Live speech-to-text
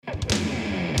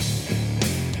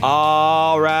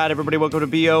All right, everybody, welcome to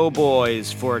BO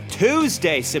Boys for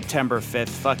Tuesday, September 5th.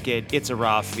 Fuck it, it's a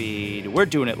raw feed. We're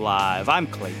doing it live. I'm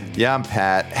Clayton. Yeah, I'm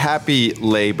Pat. Happy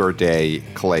Labor Day,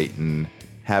 Clayton.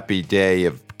 Happy day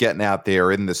of getting out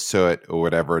there in the soot or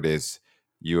whatever it is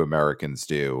you Americans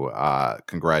do.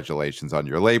 Congratulations on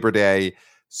your Labor Day.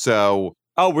 So,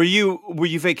 were you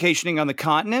vacationing on the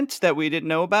continent that we didn't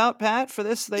know about, Pat, for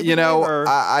this Labor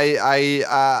Day?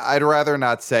 I'd rather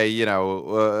not say,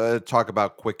 talk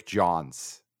about quick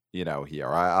jaunts, here.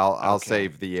 I'll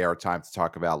save the airtime to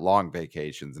talk about long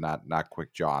vacations, not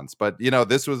quick jaunts. But,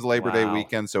 this was Labor Day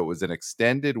weekend, so it was an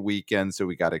extended weekend. So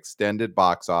we got extended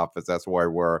box office. That's why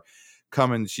we're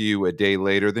coming to you a day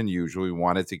later than usual. We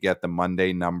wanted to get the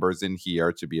Monday numbers in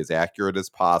here to be as accurate as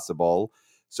possible.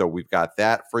 So we've got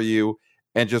that for you.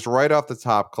 And just right off the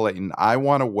top, Clayton, I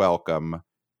want to welcome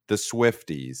the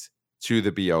Swifties to the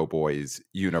BO Boys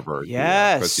universe.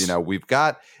 Yes. Because, we've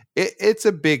got, it's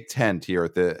a big tent here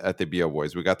at the BO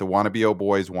Boys. We got the Wanna BO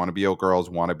Boys, Wanna BO Girls,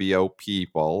 Wanna BO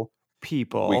People. We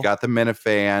got the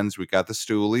Minifans, we got the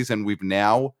Stoolies, and we've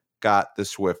now got the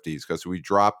Swifties. Because we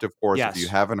dropped, of course, if you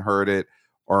haven't heard it,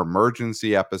 our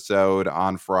emergency episode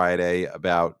on Friday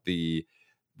about the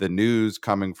news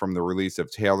coming from the release of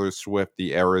Taylor Swift,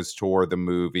 The Eras Tour, the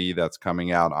movie that's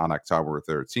coming out on October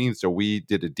 13th. So we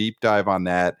did a deep dive on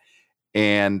that,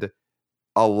 and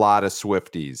a lot of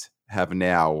Swifties have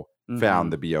now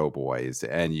found the BO Boys,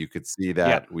 and you could see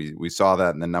that. We saw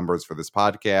that in the numbers for this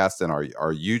podcast and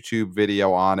our YouTube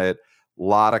video on it. A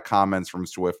lot of comments from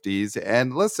Swifties.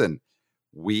 And listen,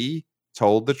 we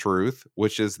told the truth,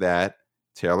 which is that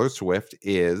Taylor Swift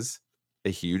is a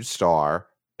huge star,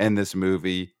 and this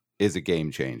movie is a game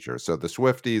changer. So the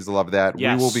Swifties love that.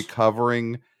 Yes. We will be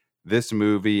covering this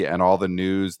movie and all the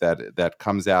news that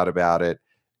comes out about it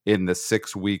in the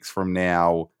 6 weeks from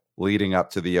now, leading up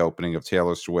to the opening of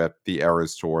Taylor Swift, The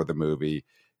Eras Tour, the movie.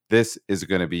 This is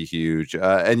going to be huge.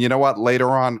 And you know what? Later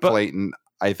on, Clayton,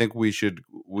 I think we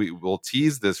will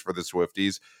tease this for the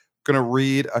Swifties. Going to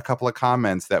read a couple of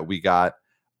comments that we got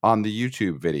on the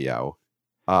YouTube video.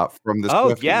 From the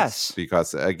Swifties, yes.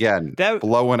 Because again,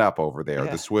 blowing up over there.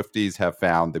 Yeah. The Swifties have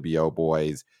found the BO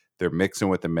Boys. They're mixing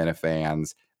with the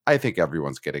Minifans. I think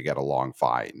everyone's going to get along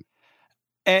fine.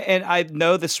 And I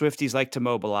know the Swifties like to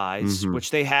mobilize,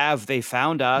 which they have. They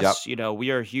found us. Yep.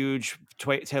 We are huge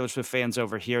Taylor Swift fans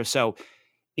over here. So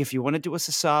if you want to do us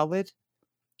a solid,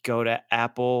 go to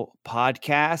Apple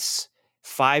Podcasts,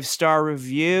 5-star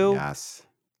review. Yes.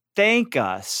 Thank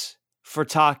us for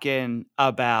talking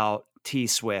about T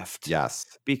Swift.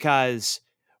 Yes. Because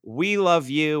we love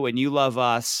you and you love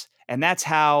us, and that's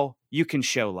how you can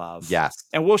show love. Yes.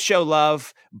 And we'll show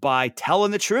love by telling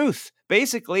the truth.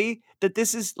 Basically, that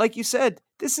this is, like you said,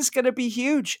 this is going to be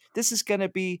huge. This is going to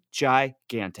be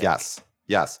gigantic. Yes.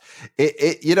 Yes.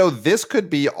 This could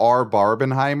be our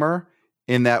Barbenheimer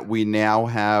in that we now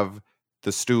have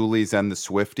the Stoolies and the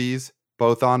Swifties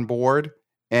both on board.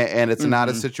 And it's not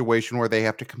a situation where they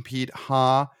have to compete,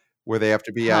 where they have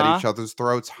to be at each other's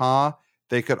throats,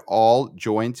 They could all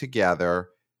join together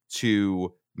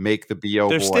to make the BO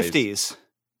Boys. They're Stifties.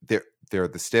 They're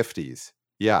the Stifties.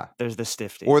 Yeah. There's the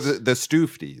Stifties. Or the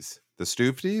Stoofties. The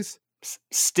Stoofties?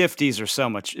 Stifties are so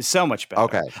much better.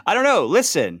 Okay. I don't know.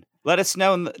 Listen, let us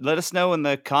know in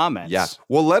the comments. Yeah.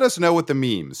 Well, let us know with the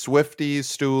memes. Swifties,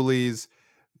 Stoolies.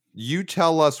 You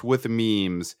tell us with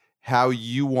memes how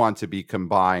you want to be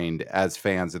combined as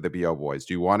fans of the BO Boys.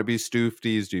 Do you want to be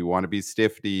Stoofties? Do you want to be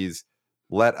Stifties?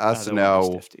 Let us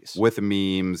know with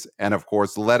memes. And of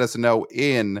course, let us know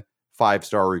in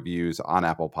 5-star reviews on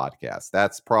Apple Podcasts.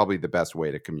 That's probably the best way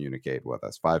to communicate with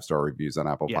us. 5-star reviews on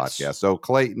Apple Podcasts. So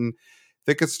Clayton, I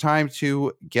think it's time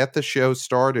to get the show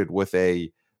started with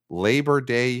a Labor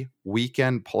Day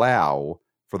weekend plow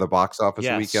for the box office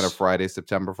weekend of Friday,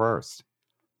 September 1st.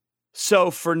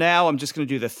 So for now, I'm just going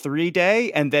to do the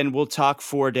 3-day, and then we'll talk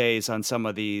 4 days on some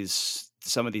of these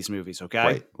movies. Okay.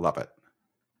 Great. Love it.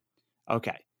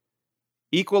 Okay.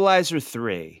 Equalizer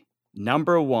 3,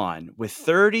 number 1, with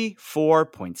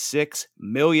 $34.6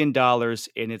 million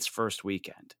in its first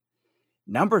weekend.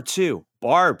 Number 2,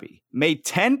 Barbie, made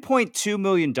 $10.2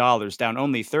 million, down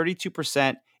only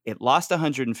 32%. It lost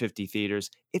 150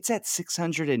 theaters. It's at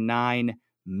 $609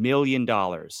 million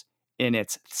in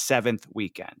its 7th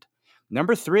weekend.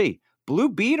 Number 3, Blue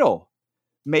Beetle,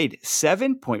 made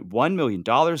 $7.1 million,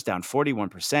 down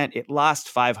 41%. It lost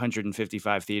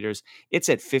 555 theaters. It's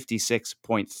at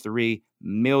 $56.3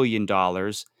 million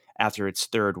after its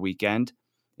 3rd weekend.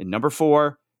 And number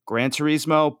 4, Gran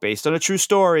Turismo, based on a true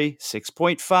story,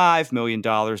 $6.5 million,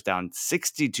 down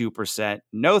 62%.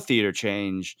 No theater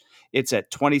change. It's at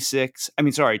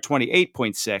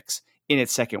 28.6 in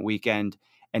its second weekend.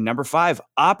 And number 5,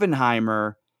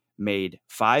 Oppenheimer made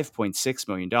 $5.6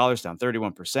 million, down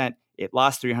 31%. It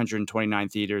lost 329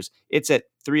 theaters. It's at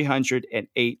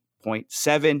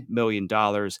 $308.7 million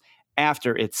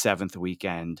after its seventh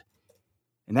weekend.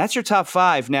 And that's your top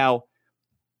 5. Now,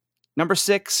 number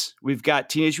 6, we've got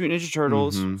Teenage Mutant Ninja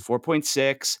Turtles,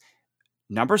 4.6.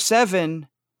 Number 7,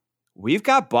 we've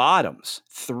got Bottoms,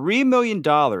 $3 million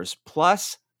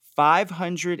plus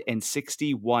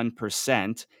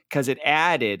 561% because it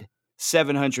added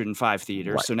 705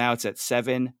 theaters. Right. So now it's at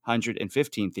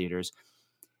 715 theaters.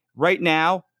 Right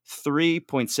now,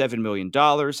 $3.7 million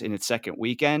in its second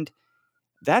weekend.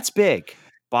 That's big.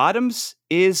 Bottoms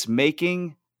is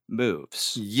making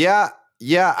moves. Yeah.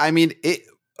 I mean,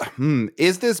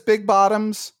 is this Big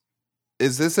Bottoms?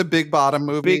 Is this a Big Bottom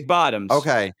movie? Big Bottoms.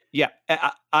 Okay. Yeah,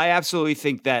 I absolutely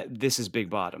think that this is Big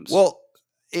Bottoms. Well,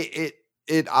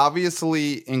 it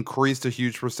obviously increased a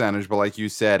huge percentage, but like you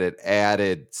said, it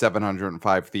added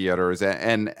 705 theaters.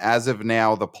 And as of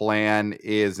now, the plan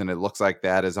is, and it looks like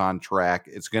that is on track,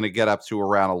 it's going to get up to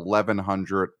around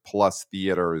 1,100 plus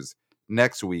theaters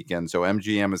next weekend. So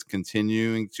MGM is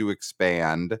continuing to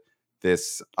expand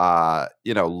this,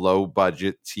 low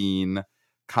budget teen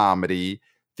comedy.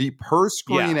 The per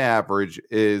screen average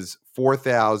is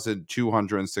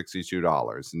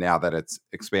 $4,262 now that it's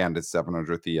expanded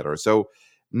 700 theaters. So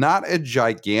not a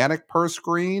gigantic per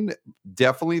screen,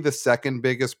 definitely the second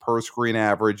biggest per screen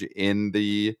average in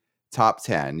the top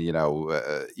 10.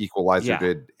 Equalizer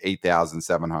did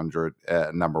 8,700,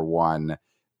 number 1,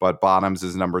 but Bottoms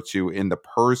is number 2 in the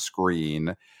per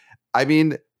screen. I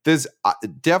mean, this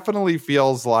definitely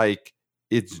feels like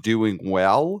it's doing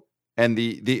well. And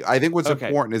the I think what's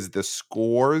important is the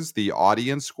scores, the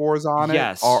audience scores on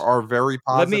it are very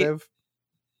positive.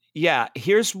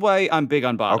 Here's why I'm big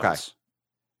on Bottoms. Okay.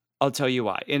 I'll tell you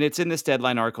why. And it's in this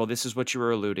Deadline article. This is what you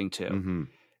were alluding to. Mm-hmm.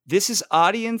 This is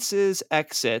audience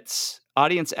exits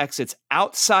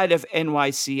outside of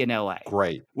NYC and LA.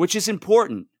 Great. Which is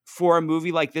important for a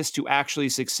movie like this to actually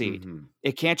succeed. Mm-hmm.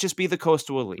 It can't just be the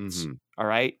coastal elites. Mm-hmm. All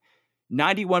right.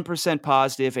 91%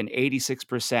 positive and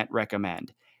 86%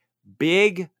 recommend.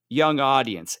 Big young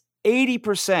audience,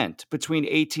 80% between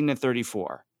 18 and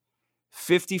 34,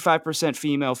 55%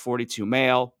 female, 42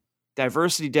 male.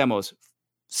 Diversity demos,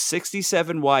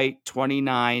 67 white,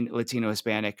 29 Latino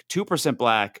Hispanic, 2%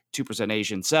 black, 2%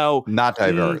 Asian. So not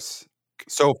diverse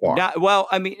so far.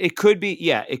 It could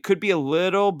be, it could be a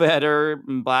little better.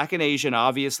 Black and Asian,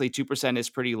 obviously 2% is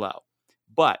pretty low.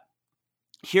 But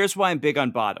here's why I'm big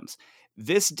on Bottoms.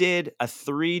 This did a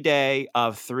 3-day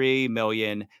of 3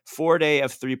 million, 4-day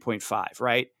of 3.5,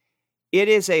 right? It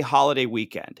is a holiday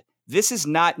weekend. This is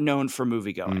not known for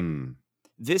moviegoing.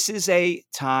 This is a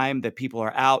time that people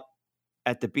are out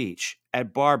at the beach,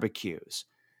 at barbecues,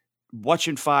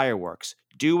 watching fireworks,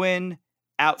 doing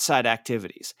outside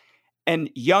activities. And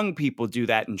young people do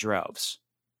that in droves.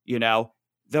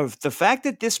 The fact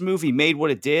that this movie made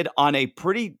what it did on a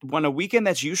weekend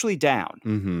that's usually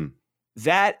down,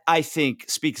 that I think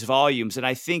speaks volumes. And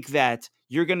I think that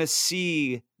you're going to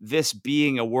see this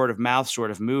being a word of mouth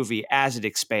sort of movie as it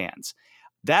expands.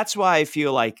 That's why I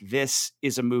feel like this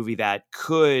is a movie that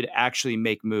could actually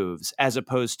make moves as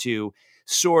opposed to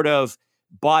sort of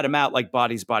bottom out like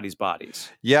Bodies.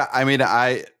 Yeah, I mean,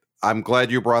 I'm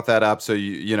glad you brought that up. So,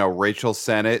 Rachel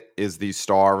Sennett is the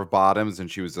star of Bottoms,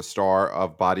 and she was the star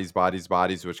of Bodies,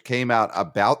 which came out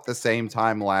about the same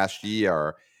time last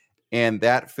year. And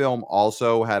that film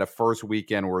also had a first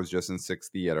weekend where it was just in 6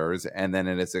 theaters. And then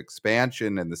in its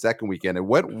expansion in the second weekend, it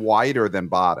went wider than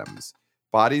Bottoms.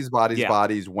 Bodies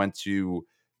went to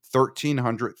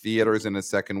 1,300 theaters in the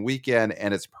second weekend,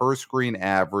 and its per screen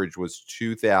average was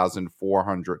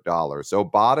 $2,400. So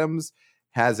Bottoms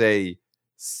has I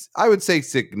would say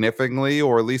significantly,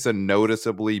 or at least a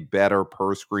noticeably better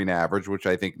per screen average, which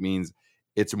I think means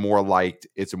it's more liked,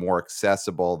 it's more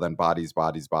accessible than Bodies.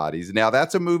 Now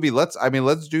that's a movie. Let's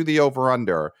do the over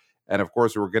under. And of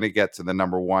course, we're going to get to the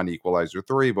number 1 Equalizer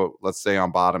 3, but let's stay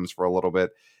on Bottoms for a little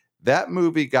bit. That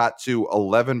movie got to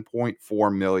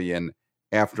 11.4 million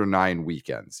after 9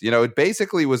 weekends. It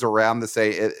basically was around the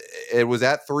same. It was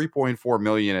at 3.4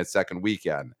 million its second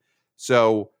weekend.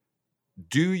 So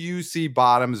do you see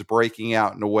Bottoms breaking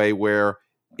out in a way where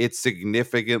it's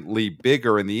significantly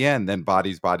bigger in the end than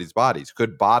Bodies?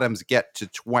 Could Bottoms get to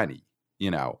 20?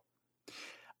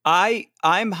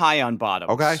 I'm high on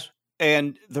Bottoms. Okay.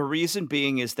 And the reason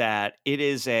being is that it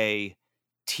is a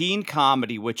teen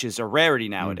comedy, which is a rarity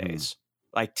nowadays.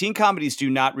 Like teen comedies do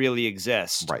not really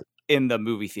exist in the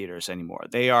movie theaters anymore.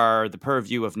 They are the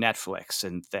purview of Netflix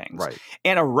and things. Right.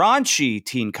 And a raunchy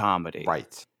teen comedy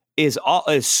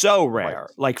is so rare, Right.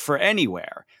 like for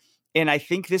anywhere. And I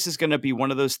think this is going to be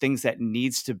one of those things that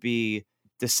needs to be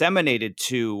disseminated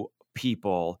to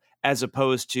people as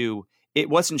opposed to it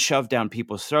wasn't shoved down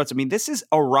people's throats. I mean, this is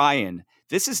Orion.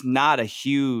 This is not a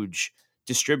huge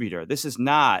distributor. This is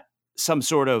not some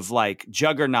sort of like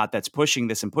juggernaut that's pushing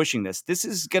this and pushing this. This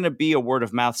is going to be a word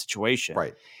of mouth situation.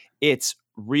 Right. It's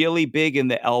really big in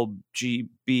the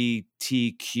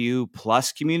LGBTQ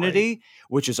plus community,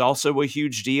 which is also a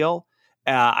huge deal.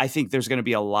 I think there's going to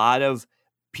be a lot of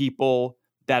people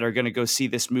that are going to go see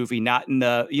this movie, not in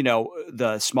the,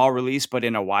 the small release, but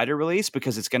in a wider release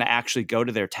because it's going to actually go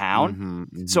to their town. Mm-hmm,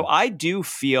 mm-hmm. So I do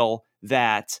feel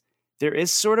that there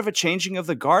is sort of a changing of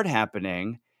the guard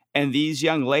happening. And these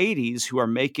young ladies who are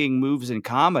making moves in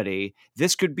comedy,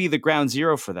 this could be the ground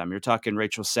zero for them. You're talking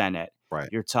Rachel Sennett. Right.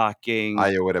 You're talking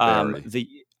Iowa Berry.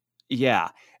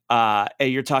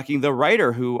 You're talking the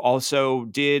writer who also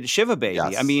did Shiva Baby.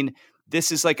 Yes. I mean, this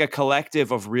is like a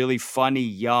collective of really funny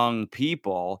young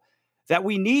people that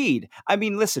we need. I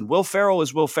mean, listen, Will Ferrell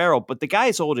is Will Ferrell, but the guy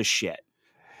is old as shit.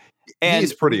 And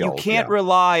he's pretty old. You can't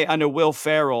rely on a Will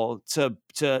Ferrell to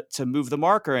move the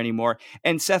marker anymore.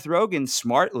 And Seth Rogen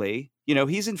smartly,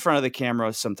 he's in front of the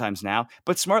camera sometimes now,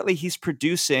 but smartly he's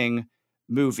producing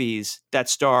movies that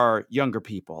star younger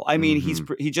people. I mean,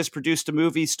 he just produced a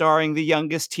movie starring the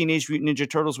youngest Teenage Mutant Ninja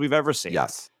Turtles we've ever seen.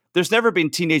 Yes. There's never been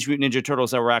Teenage Mutant Ninja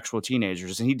Turtles that were actual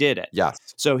teenagers, and he did it. Yes.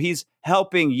 So he's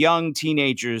helping young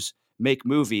teenagers make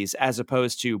movies as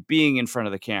opposed to being in front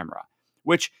of the camera,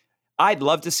 which I'd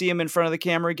love to see him in front of the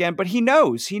camera again, but he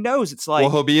knows it's like,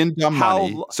 well, he'll be in Dumb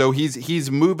Money, so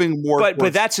he's moving more.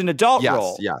 But that's an adult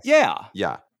role. Yes.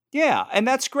 Yeah, and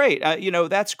that's great.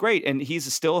 That's great, and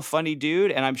he's still a funny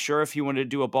dude. And I'm sure if he wanted to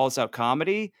do a balls out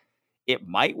comedy, it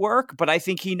might work. But I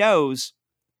think he knows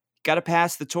got to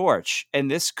pass the torch, and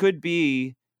this could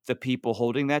be the people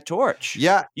holding that torch.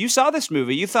 Yeah. You saw this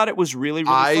movie. You thought it was really,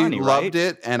 really funny, I loved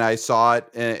it, and I saw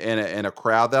it in a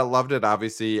crowd that loved it.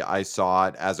 Obviously, I saw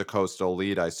it as a coastal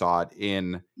lead. I saw it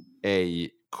in a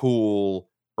cool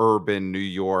urban New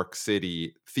York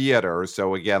City theater.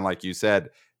 So again, like you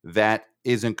said, that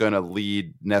isn't going to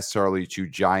lead necessarily to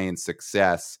giant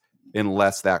success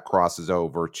unless that crosses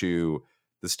over to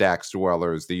the Stax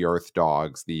Dwellers, the Earth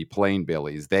Dogs, the Plain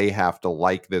Billies. They have to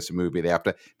like this movie. They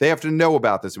have to know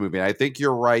about this movie. And I think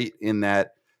you're right in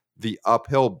that the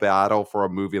uphill battle for a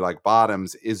movie like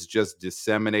Bottoms is just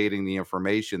disseminating the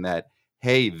information that,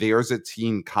 hey, there's a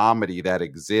teen comedy that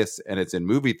exists and it's in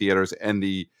movie theaters. And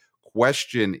the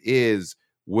question is,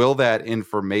 will that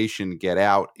information get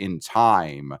out in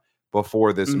time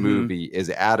before this movie is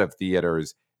out of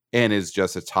theaters and is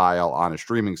just a tile on a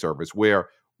streaming service where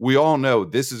we all know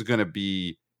this is going to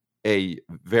be a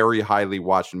very highly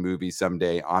watched movie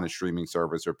someday on a streaming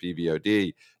service or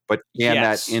PVOD, but can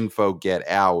that info get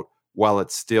out while it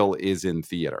still is in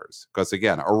theaters? Because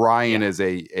again, Orion is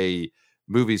a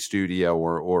movie studio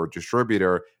or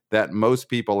distributor that most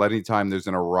people, anytime there's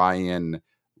an Orion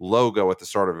logo at the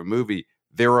start of a movie,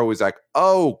 they're always like,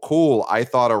 oh, cool. I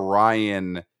thought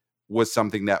Orion was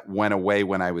something that went away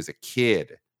when I was a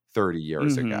kid 30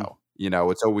 years ago.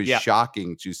 It's always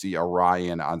shocking to see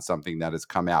Orion on something that has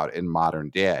come out in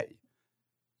modern day.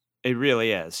 It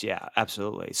really is. Yeah,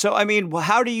 absolutely. So, I mean,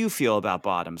 how do you feel about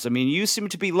Bottoms? I mean, you seem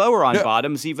to be lower on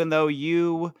Bottoms, even though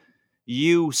you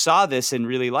saw this and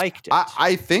really liked it.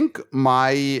 I think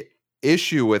my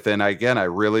issue with it, and again, I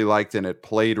really liked it and it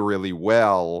played really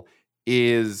well,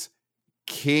 is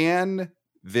can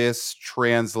this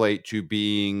translate to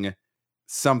being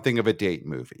something of a date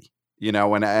movie?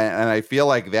 And I feel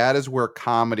like that is where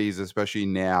comedies, especially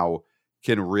now,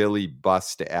 can really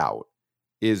bust out,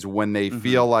 is when they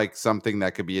feel like something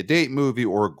that could be a date movie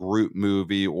or a group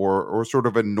movie or sort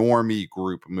of a normie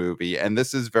group movie. And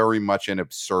this is very much an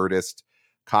absurdist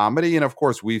comedy. And of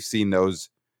course, we've seen those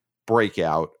break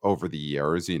out over the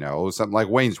years, something like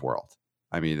Wayne's World.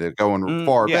 I mean, they're going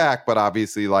far back, but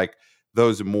obviously like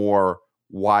those more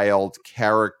wild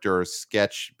character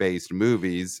sketch-based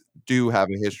movies do have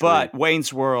a history. But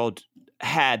Wayne's World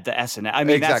had the SNL. I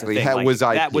mean, exactly. That's the thing. Was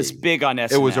IP. That was big on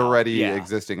SNL. It was already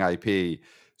existing IP.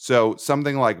 So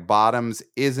something like Bottoms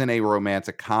isn't a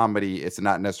romantic comedy. It's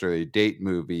not necessarily a date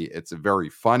movie. It's a very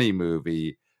funny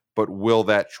movie. But will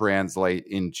that translate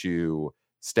into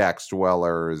Stax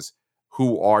Dwellers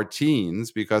who are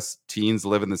teens? Because teens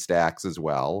live in the Stacks as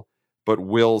well. But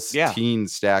will teen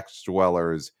Stax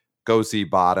Dwellers go see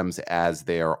Bottoms as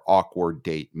their awkward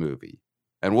date movie?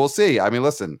 And we'll see. I mean,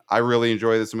 listen, I really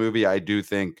enjoy this movie. I do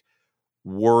think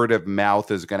word of mouth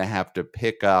is going to have to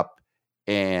pick up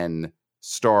and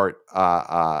start,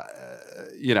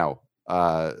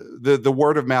 the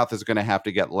word of mouth is going to have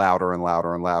to get louder and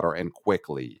louder and louder and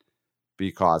quickly,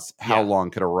 because how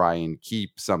long could Orion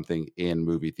keep something in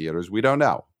movie theaters? We don't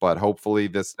know, but hopefully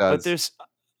this does. But there's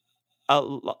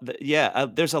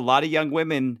there's a lot of young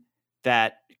women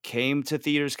that came to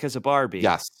theaters because of Barbie.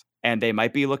 Yes. And they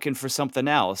might be looking for something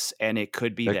else, and it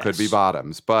could be Could be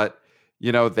Bottoms. But,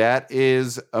 that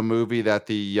is a movie that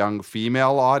the young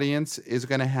female audience is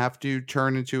going to have to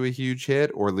turn into a huge hit,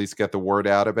 or at least get the word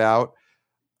out about.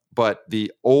 But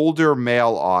the older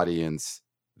male audience,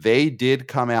 they did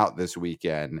come out this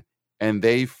weekend, and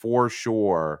they for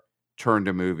sure turned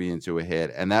a movie into a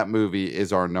hit. And that movie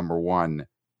is our number one,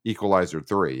 Equalizer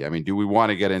 3. I mean, do we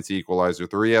want to get into Equalizer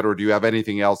 3 yet, or do you have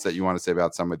anything else that you want to say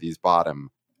about some of these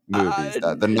bottom movies,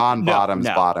 the non-bottoms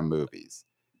bottom movies?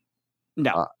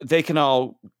 No, they can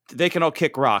all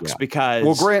kick rocks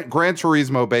because Gran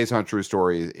Turismo, based on true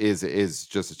story, is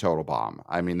just a total bomb.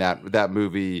 I mean, that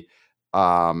movie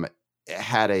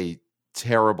had a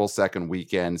terrible second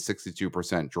weekend,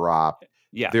 62% drop.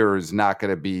 Yeah, there's not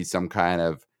going to be some kind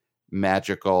of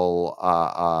magical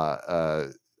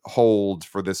hold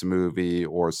for this movie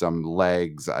or some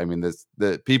legs. I mean,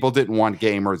 the people didn't want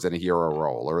gamers in a hero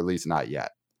role, or at least not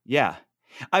yet. Yeah.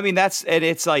 I mean,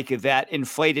 it's like that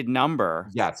inflated number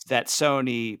that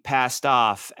Sony passed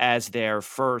off as their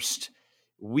first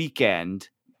weekend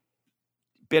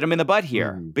bit them in the butt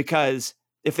here, because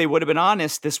if they would have been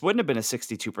honest, this wouldn't have been a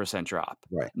 62% drop.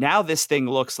 Right. Now this thing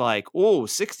looks like,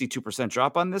 62%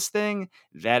 drop on this thing.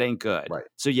 That ain't good. Right.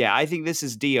 So yeah, I think this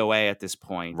is DOA at this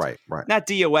point. Right. Not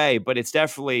DOA, but it's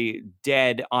definitely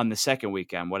dead on the second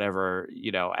weekend, whatever,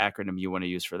 acronym you want to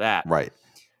use for that. Right.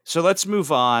 So let's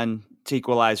move on to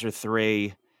Equalizer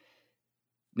 3.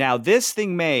 Now, this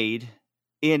thing made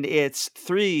in its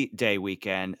 3-day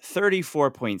weekend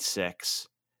 34.6,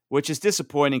 which is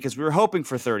disappointing because we were hoping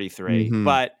for 33,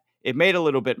 but it made a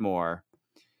little bit more.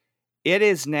 It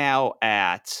is now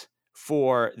at,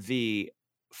 for the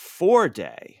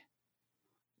 4-day,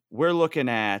 we're looking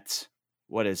at,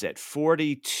 what is it,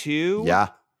 42? Yeah.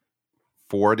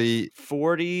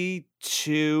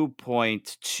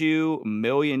 $42.2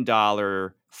 million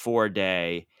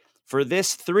 4-day for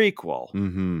this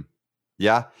threequel.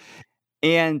 Yeah.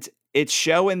 And it's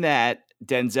showing that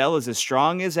Denzel is as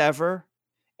strong as ever,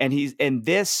 and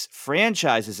this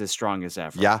franchise is as strong as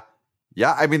ever. Yeah.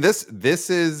 I mean, this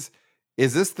is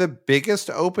this the biggest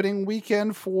opening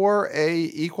weekend for a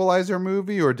Equalizer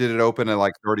movie, or did it open at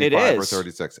like 35 or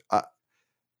 36?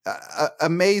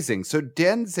 Amazing. So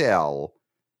Denzel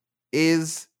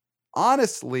is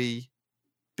honestly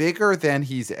bigger than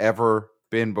he's ever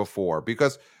been before,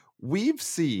 because we've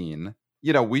seen,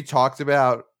 we talked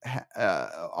about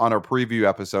on our preview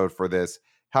episode for this,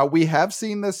 how we have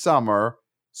seen this summer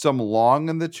some long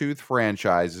in the tooth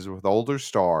franchises with older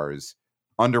stars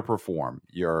underperform.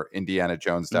 Your Indiana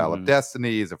Jones Dial of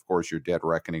Destinies, of course, your Dead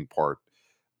Reckoning Part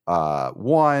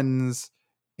 1s,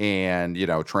 and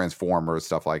Transformers,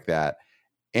 stuff like that.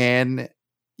 And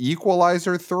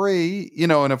Equalizer 3,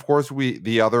 and of course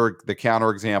the counter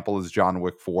example is John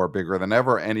Wick 4, bigger than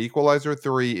ever, and Equalizer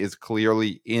 3 is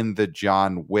clearly in the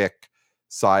John Wick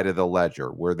side of the ledger,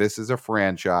 where this is a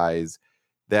franchise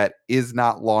that is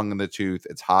not long in the tooth.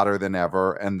 It's hotter than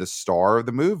ever, and the star of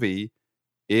the movie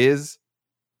is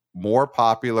more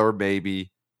popular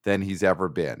maybe than he's ever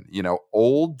been.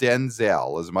 Old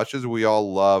Denzel, as much as we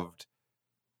all loved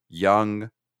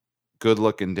young,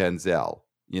 good-looking Denzel,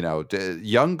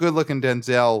 young, good-looking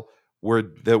Denzel, where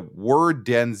the word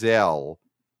Denzel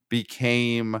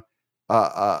became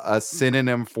a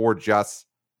synonym for just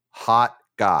hot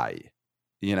guy.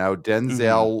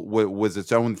 Denzel was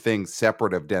its own thing,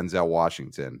 separate of Denzel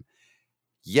Washington.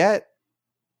 Yet,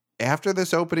 after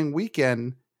this opening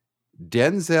weekend,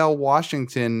 Denzel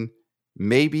Washington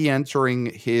may be entering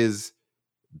his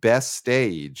best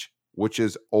stage, which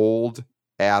is old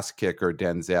ass kicker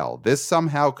Denzel. This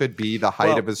somehow could be the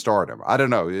height of his stardom. I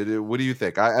don't know. What do you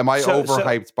think? Am I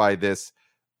overhyped by this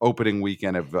opening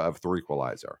weekend of Three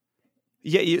Equalizer?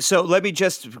 Yeah. So let me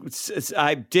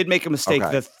I did make a mistake.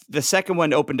 Okay. The second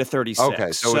one opened to 36.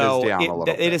 Okay. So it is down a little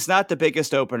bit. It is not the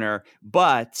biggest opener,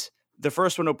 but the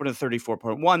first one opened at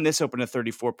 34.1. This opened at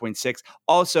 34.6.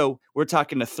 Also, we're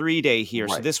talking a 3-day here.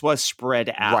 Right. So this was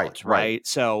spread out. Right.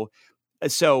 So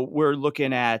we're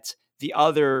looking at the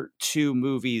other two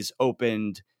movies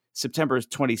opened September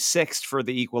 26th for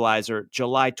the Equalizer,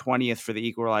 July 20th for the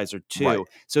Equalizer 2. Right.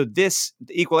 So the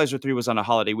Equalizer 3 was on a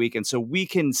holiday weekend. So we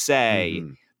can say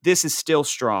this is still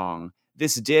strong.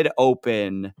 This did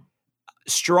open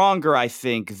stronger, I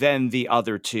think, than the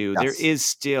other two. Yes. There is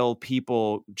still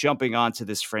people jumping onto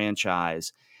this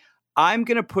franchise. I'm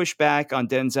going to push back on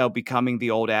Denzel becoming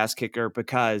the old ass kicker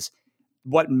because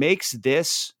what makes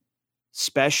this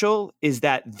special is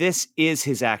that this is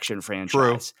his action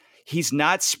franchise. True. He's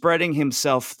not spreading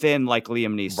himself thin like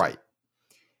Liam Neeson. Right.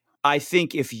 I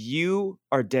think if you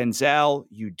are Denzel,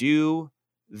 you do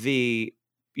the,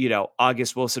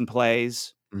 August Wilson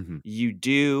plays, you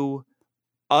do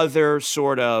other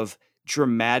sort of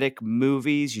dramatic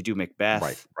movies, you do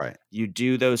Macbeth, right. You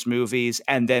do those movies,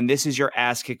 and then this is your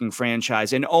ass-kicking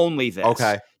franchise, and only this.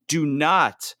 Okay. Do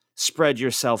not spread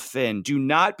yourself thin. Do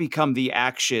not become the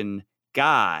action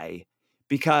guy,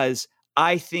 because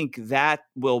I think that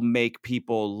will make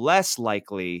people less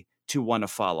likely to want to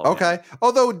follow him. Okay.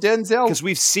 Although Denzel, because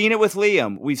we've seen it with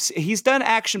Liam, he's done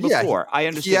action before. I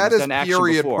understand. He had he's his done action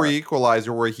period before.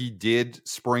 pre-Equalizer where he did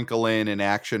sprinkle in an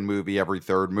action movie every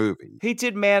third movie. He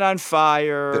did Man on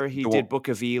Fire. He did Book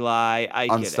of Eli.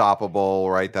 Unstoppable,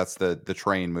 right? That's the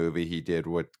train movie he did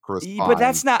with Chris Pine. But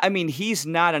that's not. I mean, he's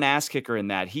not an ass kicker in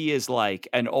that. He is like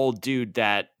an old dude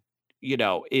that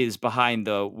is behind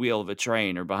the wheel of a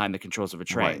train or behind the controls of a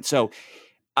train. Right. So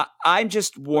I'm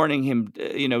just warning him,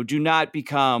 do not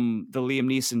become the Liam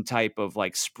Neeson type of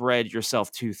like spread yourself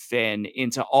too thin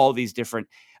into all these different.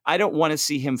 I don't want to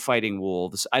see him fighting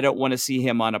wolves. I don't want to see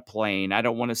him on a plane. I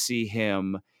don't want to see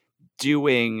him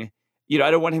doing,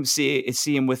 I don't want him see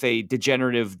him with a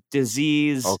degenerative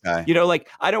disease. Okay.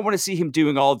 I don't want to see him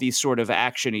doing all these sort of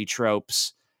action-y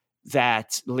tropes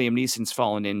that Liam Neeson's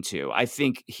fallen into. I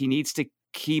think he needs to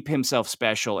keep himself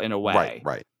special in a way.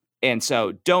 Right. And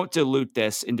so don't dilute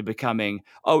this into becoming,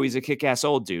 he's a kick-ass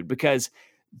old dude, because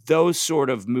those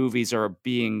sort of movies are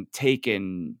being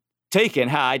taken.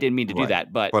 I didn't mean to do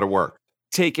that, but it worked.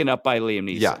 Taken up by Liam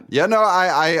Neeson. Yeah. No,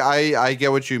 I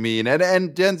get what you mean, and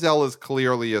Denzel is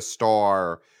clearly a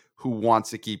star who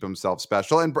wants to keep himself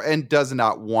special and does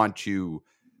not want to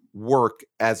work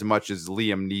as much as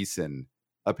Liam Neeson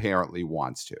apparently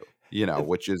wants to.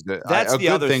 Which is a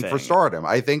good thing for stardom.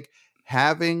 I think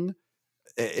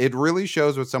it really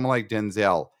shows with someone like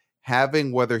Denzel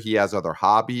having, whether he has other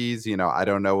hobbies. I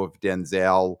don't know if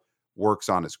Denzel works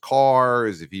on his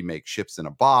cars, if he makes ships in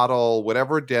a bottle,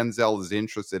 whatever Denzel is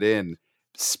interested in.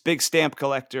 Big stamp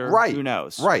collector. Right. Who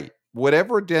knows? Right.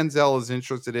 Whatever Denzel is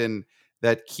interested in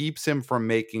that keeps him from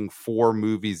making 4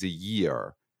 movies a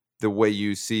year, the way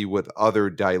you see with other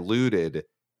diluted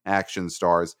action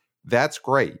stars, that's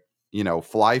great.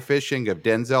 Fly fishing, if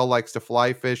Denzel likes to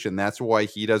fly fish and that's why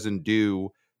he doesn't do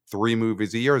 3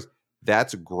 movies a year,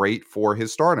 that's great for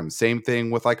his stardom. Same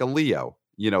thing with like a Leo.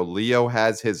 Leo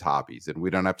has his hobbies and we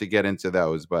don't have to get into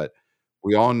those, but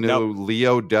we all know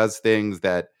Leo does things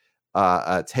that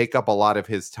take up a lot of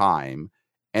his time.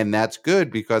 And that's good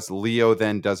because Leo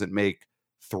then doesn't make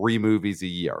 3 movies a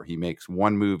year. He makes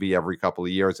 1 movie every couple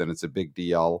of years and it's a big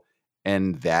deal.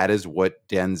 And that is what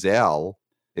Denzel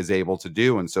is able to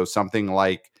do. And so something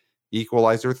like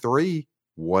Equalizer 3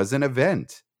 was an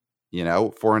event,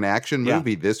 for an action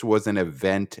movie. This was an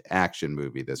event action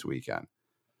movie this weekend.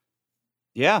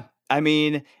 Yeah. I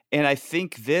mean, and I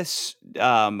think this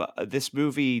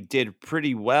movie did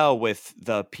pretty well with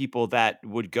the people that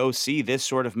would go see this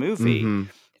sort of movie.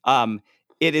 Mm-hmm.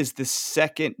 It is the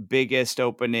second biggest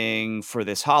opening for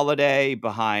this holiday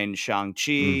behind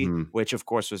Shang-Chi, which of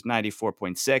course was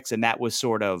 94.6. And that was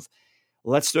sort of,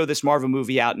 let's throw this Marvel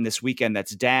movie out in this weekend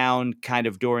that's down kind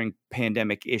of during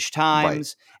pandemic-ish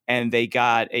times. Right. And they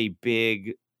got a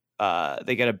big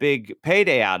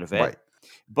payday out of it. Right.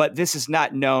 But this is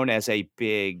not known as a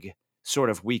big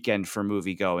sort of weekend for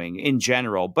movie going in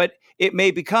general, but it may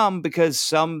become, because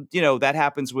some, that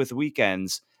happens with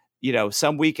weekends.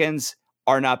 Some weekends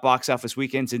are not box office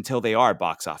weekends until they are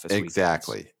box office weekends.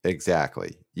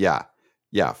 Exactly. Yeah.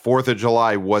 4th of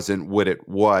July wasn't what it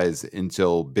was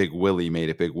until Big Willie made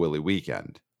it Big Willie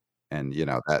weekend. And,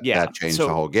 that changed the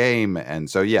whole game. And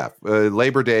so,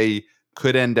 Labor Day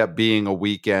could end up being a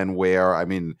weekend where,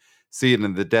 see it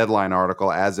in the Deadline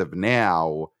article, as of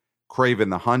now, Kraven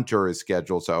the Hunter is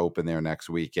scheduled to open there next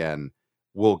weekend.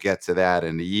 We'll get to that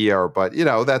in a year. But,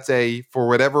 that's for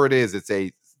whatever it is, it's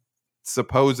a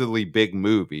supposedly big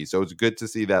movie. So it's good to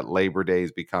see that Labor Day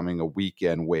is becoming a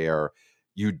weekend where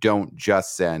you don't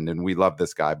just send, and we love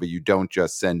this guy, but you don't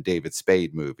just send David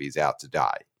Spade movies out to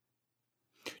die.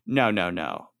 No.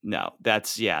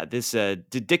 That's this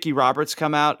did Dickie Roberts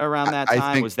come out around that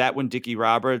time? Was that when Dickie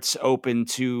Roberts opened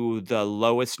to the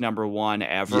lowest number 1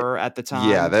 ever at the time?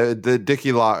 Yeah, the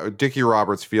Dickie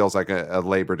Roberts feels like a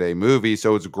Labor Day movie,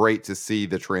 so it's great to see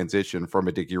the transition from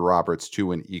a Dickie Roberts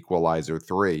to an Equalizer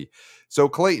 3. So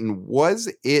Clayton,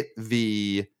 was it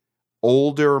the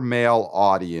older male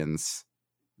audience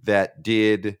that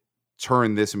did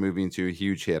turned this movie into a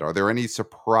huge hit? Are there any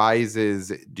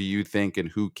surprises, do you think, in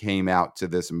who came out to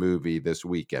this movie this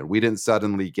weekend? We didn't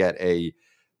suddenly get a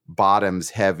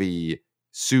bottoms-heavy,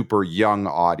 super young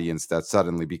audience that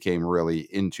suddenly became really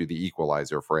into the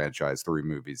Equalizer franchise 3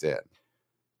 movies in.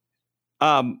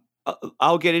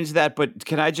 I'll get into that, but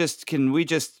can we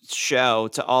just show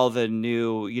to all the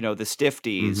new, the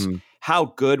Stifties, how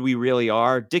good we really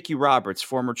are? Dickie Roberts,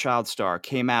 former child star,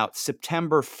 came out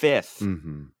September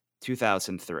 5th,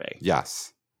 2003.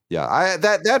 Yes. Yeah.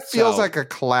 That feels like a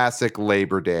classic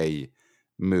Labor Day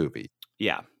movie.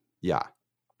 Yeah. Yeah.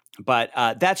 But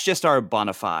that's just our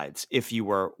bona fides, if you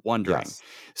were wondering. Yes.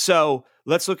 So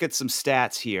let's look at some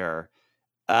stats here.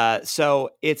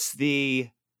 So it's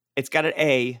got an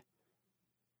A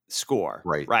score,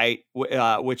 right?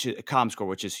 Which is a ComScore,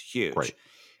 which is huge.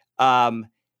 Right.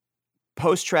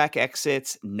 Post-track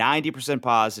exits, 90%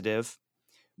 positive.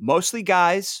 Mostly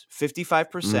guys,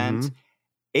 55%.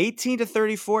 18 to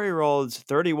 34-year-olds,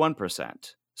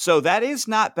 31%. So that is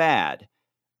not bad.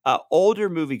 Older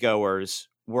moviegoers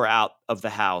were out of the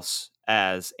house,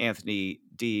 as Anthony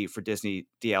D. for Disney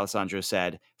D'Alessandro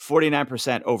said,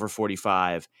 49% over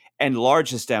 45, and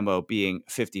largest demo being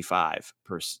 55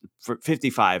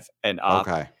 and up.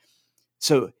 Okay.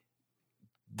 So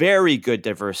very good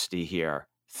diversity here.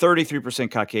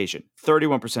 33% Caucasian,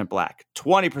 31% Black,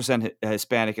 20%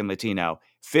 Hispanic and Latino,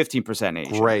 15%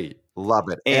 Asian. Great. Love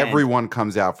it. And everyone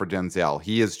comes out for Denzel.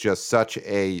 He is just such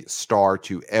a star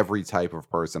to every type of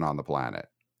person on the planet.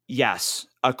 Yes,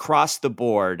 across the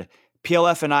board.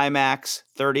 PLF and IMAX,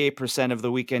 38% of the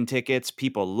weekend tickets.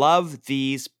 People love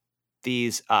these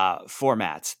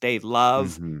formats. They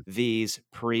love these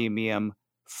premium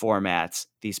formats,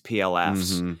 these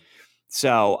PLFs.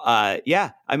 So,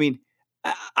 yeah, I mean,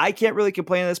 I can't really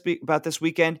complain about this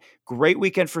weekend. Great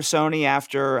weekend for Sony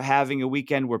after having a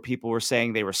weekend where people were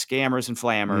saying they were scammers and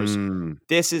flammers.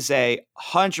 This is a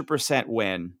 100%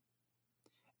 win,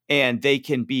 and they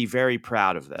can be very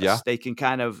proud of this. Yeah. They can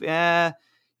kind of, we got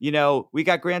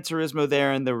Gran Turismo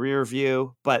there in the rear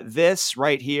view, but this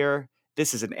right here,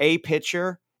 this is an A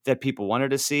picture that people wanted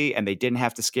to see, and they didn't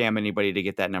have to scam anybody to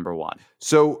get that number 1.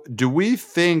 So do we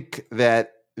think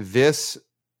that this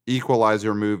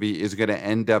Equalizer movie is going to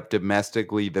end up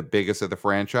domestically the biggest of the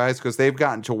franchise? Because they've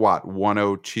gotten to what,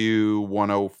 102,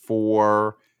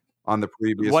 104 on the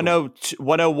previous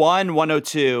 101,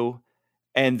 102,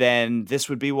 and then this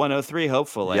would be 103,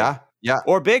 hopefully. Yeah.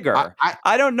 Or bigger.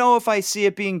 I don't know if I see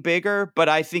it being bigger, but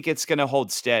I think it's going to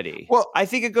hold steady. Well, I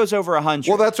think it goes over 100.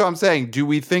 Well, that's what I'm saying. Do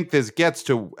we think this gets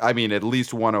to, at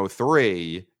least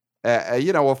 103? A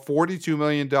 $42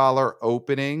 million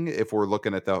opening, if we're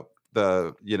looking at the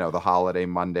holiday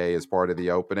Monday as part of the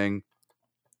opening.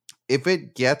 If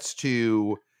it gets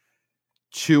to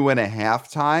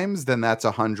 2.5 times, then that's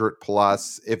 100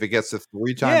 plus. If it gets to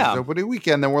 3 times opening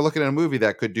weekend, then we're looking at a movie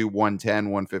that could do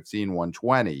 110, 115,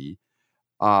 120.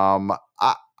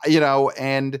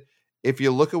 And if you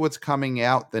look at what's coming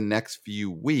out the next few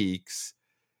weeks,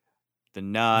 The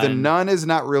Nun. The Nun is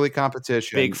not really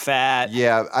competition. Big Fat.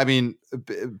 Yeah, I mean,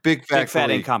 Big Fat in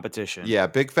Greek, competition. Yeah,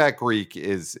 Big Fat Greek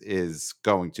is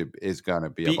going to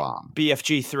be a bomb.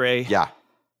 BFG 3. Yeah.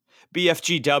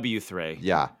 BFGW 3.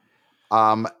 Yeah.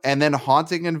 And then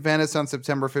Haunting in Venice on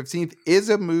September 15th is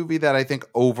a movie that I think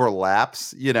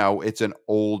overlaps. It's an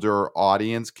older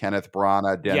audience. Kenneth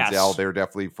Branagh, Denzel, they're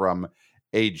definitely from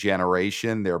a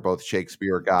generation. They're both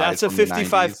Shakespeare guys. That's a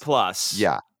 55 plus.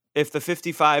 Yeah. If the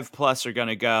 55 plus are going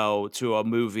to go to a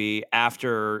movie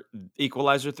after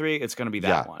Equalizer 3, it's going to be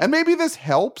that one. And maybe this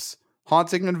helps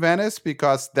Haunting in Venice,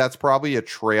 because that's probably a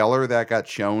trailer that got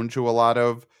shown to a lot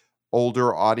of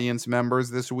older audience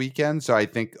members this weekend. So I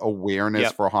think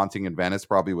awareness for Haunting in Venice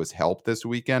probably was helped this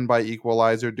weekend by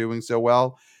Equalizer doing so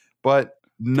well. But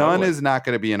Nun is not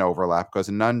going to be an overlap, because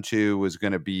Nun 2 is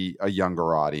going to be a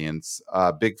younger audience.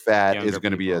 Big Fat is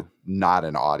going to be not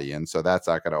an audience, so that's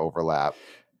not going to overlap.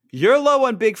 You're low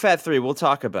on Big Fat 3. We'll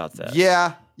talk about that.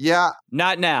 Yeah.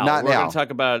 Not now. We're going to talk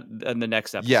about it in the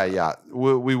next episode. Yeah.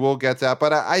 We will get to that.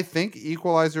 But I think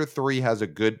Equalizer 3 has a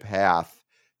good path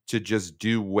to just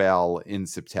do well in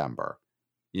September.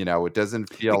 It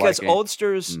doesn't feel because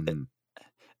Oldsters,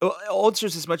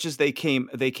 as much as they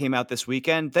came out this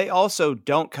weekend, they also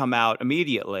don't come out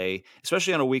immediately,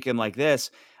 especially on a weekend like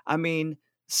this. I mean,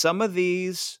 some of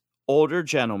these older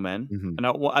gentlemen, and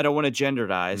I don't want to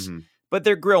genderize, but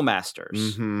they're grill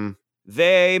masters.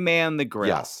 They man the grill.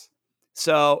 Yes.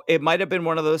 So it might have been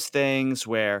one of those things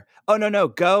where, no,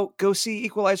 go see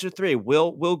Equalizer 3.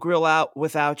 We'll grill out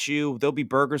without you. There'll be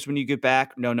burgers when you get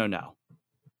back. No.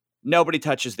 nobody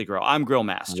touches the grill. I'm grill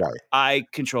master. Right. I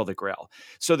control the grill.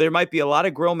 So there might be a lot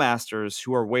of grill masters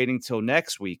who are waiting till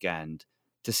next weekend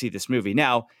to see this movie.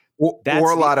 Now,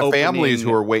 or a lot of families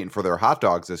who are waiting for their hot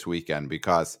dogs this weekend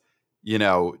because,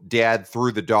 dad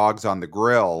threw the dogs on the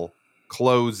grill,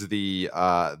 closed the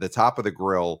top of the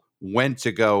grill, went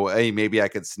to go, hey, maybe I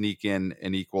could sneak in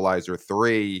an Equalizer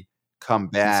 3, come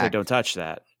back. And say, don't touch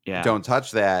that. Yeah. Don't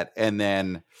touch that. And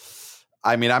then,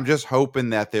 I'm just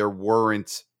hoping that there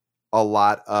weren't a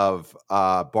lot of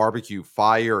barbecue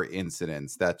fire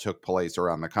incidents that took place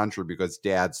around the country because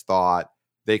dads thought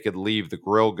they could leave the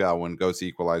grill going, go see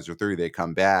Equalizer 3. They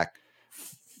come back,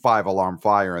 5-alarm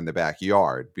fire in the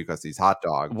backyard because these hot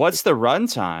dogs. What's the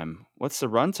runtime? What's the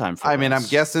runtime for this? I'm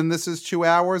guessing this is 2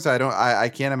 hours. I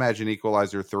can't imagine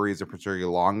Equalizer 3 is a particularly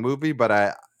long movie, but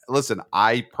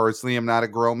I personally am not a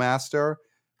grill master,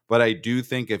 but I do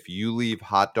think if you leave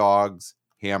hot dogs,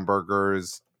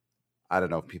 hamburgers, I don't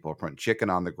know if people are putting chicken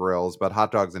on the grills, but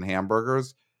hot dogs and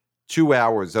hamburgers, 2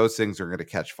 hours, those things are going to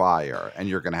catch fire and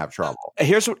you're going to have trouble.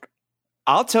 Here's what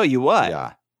I'll tell you what.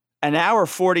 Yeah. An hour,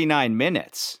 49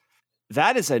 minutes.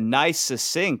 That is a nice,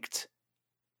 succinct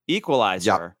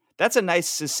Equalizer. Yep. That's a nice,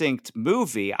 succinct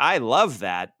movie. I love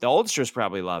that. The oldsters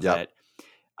probably love it.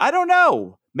 I don't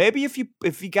know. Maybe if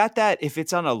you got that, if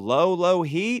it's on a low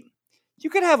heat, you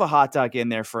could have a hot dog in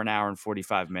there for an hour and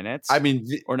 45 minutes.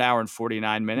 Or an hour and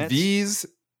 49 minutes. These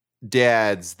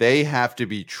dads, they have to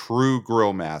be true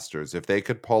grill masters. If they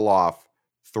could pull off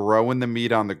throwing the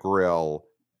meat on the grill,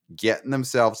 getting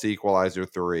themselves to Equalizer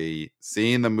 3,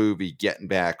 seeing the movie, getting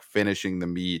back, finishing the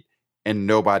meat, and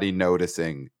nobody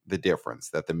noticing the difference,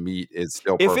 that the meat is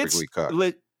still perfectly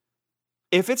cooked.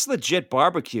 If it's legit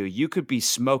barbecue, you could be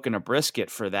smoking a brisket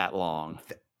for that long.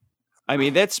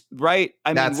 That's right.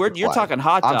 You're talking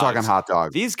hot dogs. I'm talking hot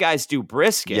dogs. These guys do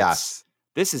briskets. Yes.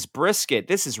 This is brisket.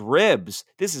 This is ribs.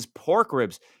 This is pork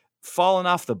ribs falling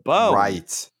off the bone.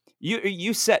 Right.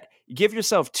 Give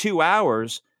yourself 2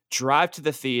 hours, drive to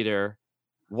the theater,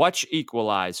 watch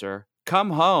Equalizer, come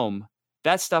home.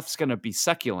 That stuff's going to be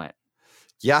succulent.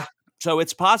 Yeah. So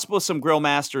it's possible some grill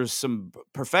masters, some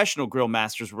professional grill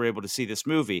masters were able to see this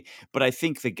movie. But I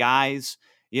think the guys,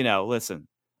 listen,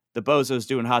 the bozos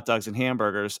doing hot dogs and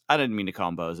hamburgers. I didn't mean to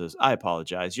call them bozos. I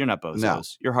apologize. You're not bozos. No.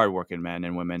 You're hardworking men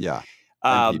and women. Yeah.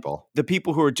 And people. The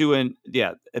people who are doing,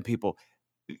 people,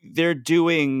 they're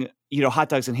doing, hot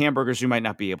dogs and hamburgers. You might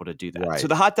not be able to do that. Right. So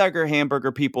the hot dog or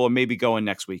hamburger people are maybe going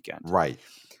next weekend. Right.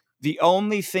 The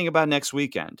only thing about next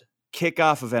weekend,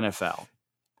 kickoff of NFL.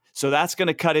 So that's going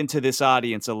to cut into this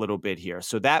audience a little bit here.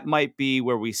 So that might be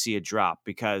where we see a drop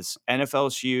because NFL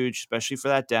is huge, especially for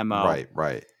that demo.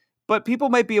 Right. But people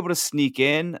might be able to sneak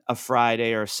in a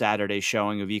Friday or Saturday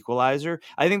showing of Equalizer.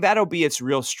 I think that'll be its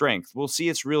real strength. We'll see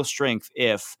its real strength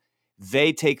if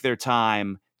they take their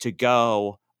time to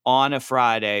go on a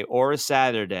Friday or a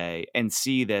Saturday and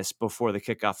see this before the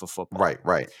kickoff of football.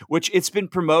 Right. Which it's been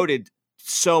promoted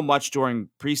so much during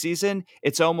preseason.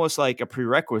 It's almost like a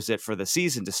prerequisite for the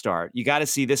season to start. You got to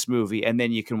see this movie and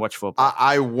then you can watch football.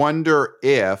 I wonder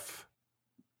if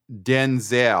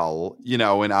Denzel,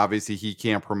 and obviously he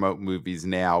can't promote movies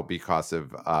now because of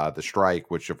the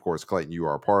strike, which of course, Clayton, you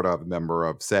are a part of, a member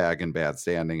of SAG and bad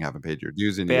standing, haven't paid your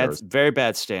dues in years. Very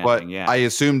bad standing, but yeah. I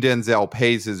assume Denzel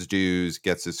pays his dues,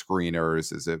 gets his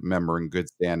screeners, is a member in good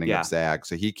standing of SAG,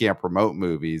 so he can't promote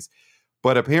movies.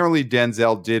 But apparently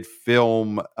Denzel did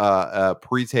film,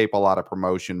 pre-tape a lot of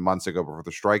promotion months ago before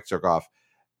the strike took off.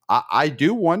 I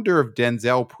do wonder if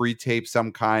Denzel pre-taped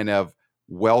some kind of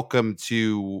welcome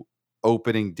to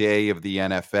opening day of the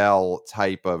NFL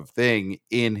type of thing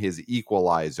in his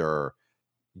Equalizer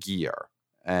gear.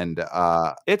 And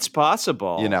it's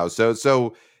possible.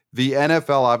 So the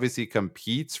NFL obviously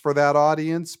competes for that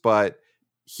audience, but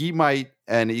he might,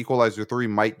 and Equalizer 3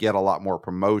 might get a lot more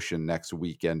promotion next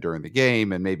weekend during the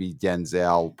game, and maybe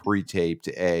Denzel pre-taped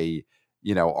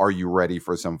are you ready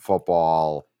for some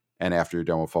football? And after you're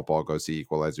done with football, go see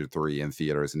Equalizer 3 in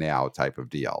theaters now type of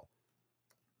deal.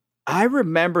 I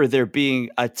remember there being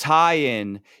a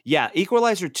tie-in. Yeah,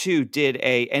 Equalizer 2 did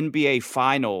a NBA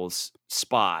Finals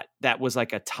spot that was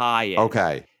like a tie-in.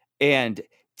 Okay. And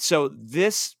so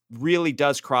this really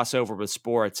does cross over with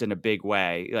sports in a big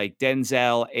way. Like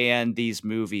Denzel and these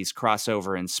movies cross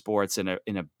over in sports in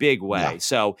a big way. Yeah.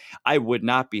 So I would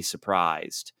not be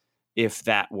surprised if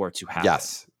that were to happen.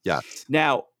 Yes.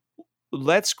 Now,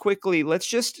 let's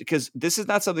just, because this is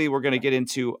not something we're going to get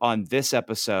into on this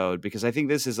episode, because I think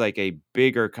this is like a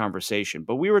bigger conversation.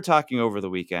 But we were talking over the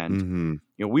weekend.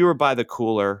 Mm-hmm. We were by the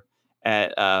cooler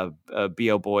at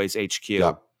BO Boys HQ.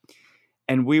 Yep.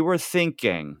 And we were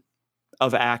thinking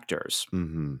of actors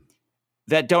mm-hmm.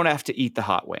 that don't have to eat the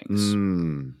hot wings.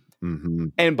 Mm-hmm.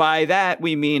 And by that,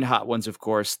 we mean hot ones, of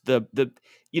course.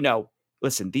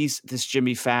 Listen, this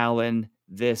Jimmy Fallon,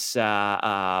 this, what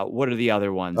are the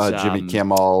other ones? Jimmy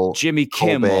Kimmel,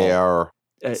 Colbert,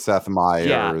 Seth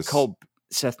Meyers.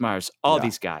 Seth Meyers, all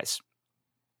these guys.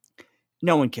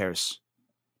 No one cares.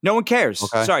 No one cares.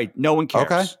 Okay. Sorry, no one cares.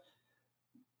 Okay.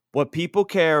 What people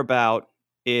care about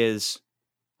is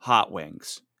hot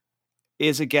wings.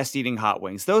 Is a guest eating hot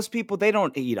wings? Those people, they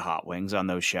don't eat hot wings on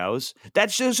those shows.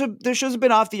 Those shows have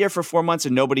been off the air for 4 months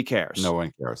and nobody cares. No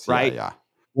one cares, right? Yeah.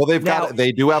 Well, they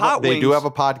do have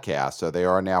a podcast, so they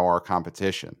are now our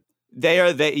competition. They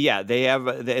have.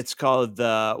 It's called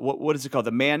what is it called?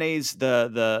 The mayonnaise,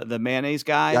 the mayonnaise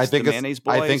guys. Yeah, I think the mayonnaise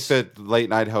boys. I think that late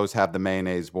night hosts have the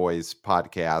Mayonnaise Boys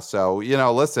podcast. So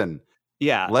listen.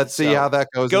 Yeah, let's see how that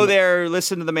goes. Go there,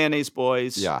 listen to the Mayonnaise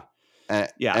Boys. Yeah.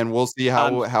 And we'll see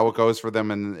how it goes for them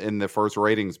in the first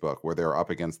ratings book where they're up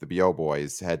against the BO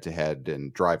Boys head to head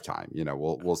in drive time.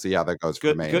 We'll see how that goes for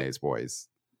the Mayonnaise Boys.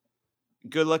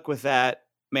 Good luck with that,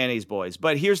 Mayonnaise Boys.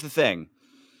 But here's the thing.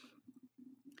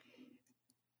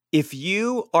 If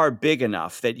you are big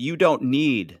enough that you don't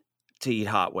need to eat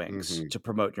hot wings to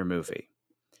promote your movie,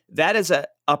 that is an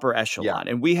upper echelon.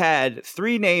 And we had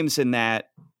 3 names in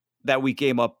that we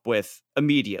came up with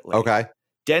immediately. Okay.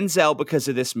 Denzel, because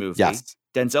of this movie. Yes.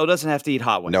 Denzel doesn't have to eat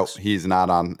hot wings. Nope,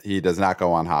 he does not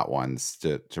go on hot ones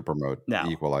to promote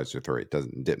Equalizer 3.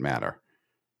 Didn't matter.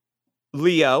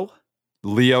 Leo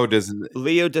does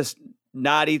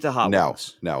not eat the hot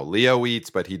wings. No, Leo eats,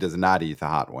 but he does not eat the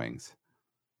hot wings.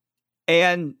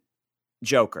 And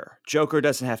Joker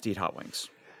doesn't have to eat hot wings.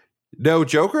 No,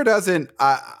 Joker doesn't.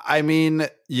 I mean,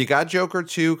 you got Joker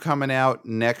 2 coming out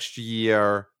next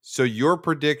year. So your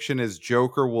prediction is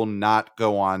Joker will not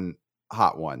go on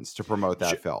hot ones to promote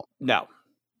that film? No.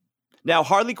 Now,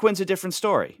 Harley Quinn's a different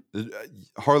story.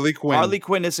 Harley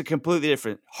Quinn is a completely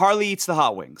different. Harley eats the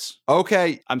hot wings.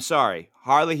 Okay. I'm sorry.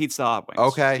 Harley eats the hot wings.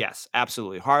 Okay. Yes,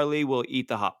 absolutely. Harley will eat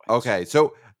the hot wings. Okay.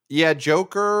 So, yeah,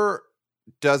 Joker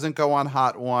doesn't go on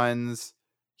hot ones.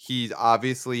 He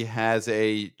obviously has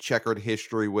a checkered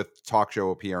history with talk show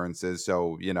appearances.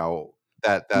 So,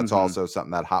 that's also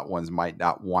something that hot ones might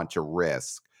not want to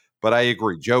risk. But I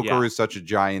agree. Joker is such a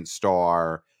giant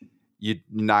star. You're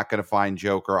not going to find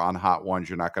Joker on hot ones.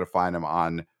 You're not going to find him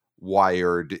on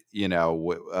Wired,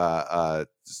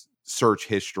 search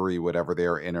history, whatever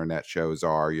their internet shows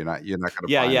are. You're not going to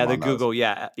find him the on Google.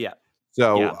 those. Yeah.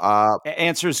 So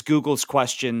answers Google's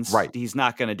questions. Right. He's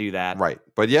not going to do that. Right.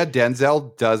 But yeah,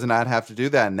 Denzel does not have to do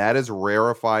that. And that is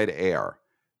rarefied air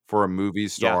for a movie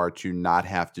star to not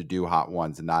have to do hot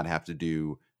ones and not have to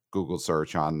do Google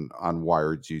search on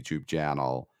Wired's YouTube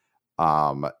channel.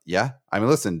 I mean,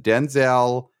 listen,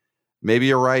 Denzel, maybe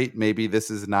you're right. Maybe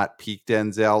this is not peak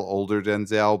Denzel, older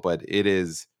Denzel, but it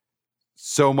is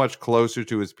so much closer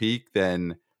to his peak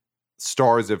than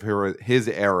stars of his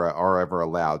era are ever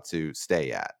allowed to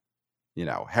stay at.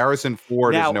 Harrison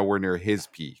Ford is nowhere near his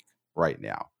peak right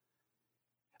now.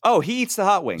 Oh, he eats the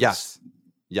hot wings.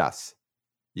 Yes.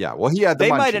 Yeah. Well, he had the They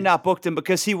munchies. might have not booked him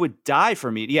because he would die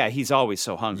from eating. Yeah, he's always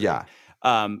so hungry. Yeah.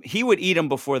 He would eat them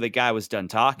before the guy was done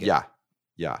talking.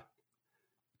 Yeah.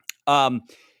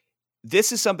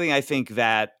 This is something I think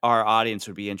that our audience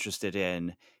would be interested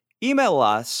in. Email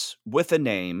us with a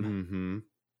name,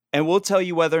 and we'll tell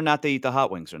you whether or not they eat the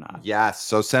hot wings or not. Yes.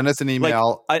 So send us an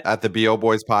email at the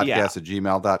boboyspodcast at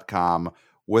gmail.com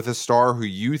with a star who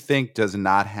you think does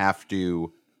not have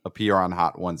to appear on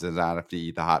hot ones, does not have to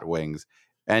eat the hot wings.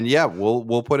 And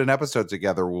we'll put an episode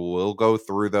together. We'll go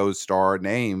through those star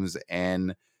names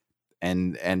and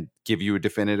give you a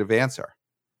definitive answer.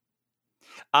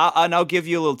 And I'll give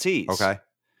you a little tease. Okay.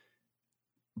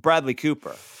 Bradley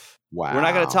Cooper. Wow. We're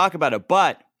not going to talk about it,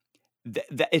 but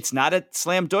it's not a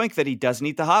slam dunk that he doesn't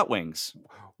eat the hot wings.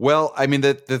 Well, I mean,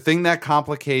 the thing that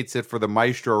complicates it for the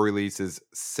Maestro release is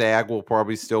SAG will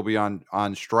probably still be on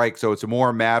strike. So it's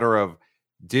more a matter of,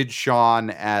 did Sean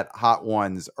at Hot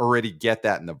Ones already get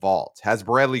that in the vault? Has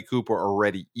Bradley Cooper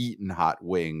already eaten hot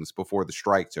wings before the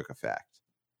strike took effect?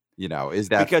 Is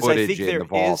that because footage in the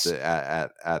vault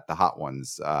at the Hot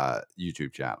Ones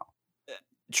YouTube channel?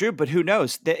 True, but who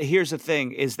knows? Here's the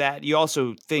thing, is that you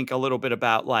also think a little bit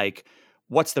about, like,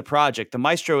 what's the project? The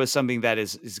Maestro is something that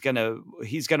he's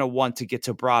gonna want to get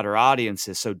to broader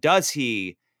audiences. So does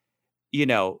he, eat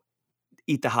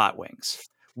the hot wings?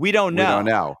 We don't know. We don't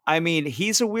know. I mean,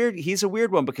 he's a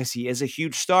weird one because he is a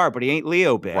huge star, but he ain't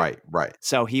Leo big. Right.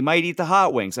 So he might eat the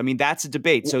hot wings. I mean, that's a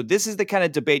debate. So this is the kind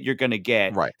of debate you're going to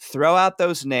get. Right. Throw out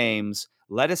those names.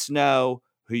 Let us know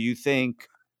who you think.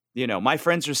 My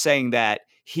friends are saying that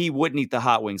he wouldn't eat the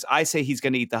hot wings. I say he's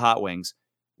going to eat the hot wings.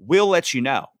 we'll let you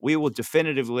know. We will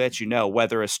definitively let you know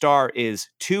whether a star is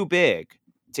too big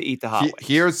to eat the hot wings.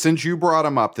 Here, since you brought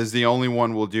him up, this is the only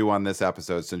one we'll do on this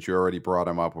episode since you already brought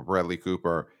him up with Bradley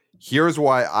Cooper. Here's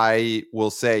why I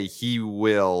will say he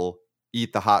will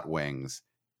eat the hot wings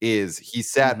is he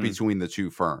sat between the two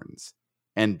ferns.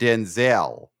 And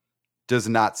Denzel does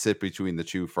not sit between the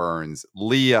two ferns.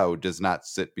 Leo does not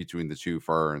sit between the two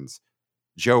ferns.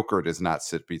 Joker does not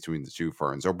sit between the two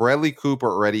ferns. So Bradley Cooper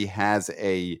already has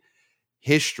a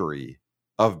history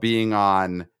of being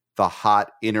on the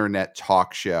hot internet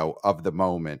talk show of the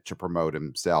moment to promote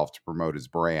himself, to promote his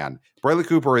brand. Bradley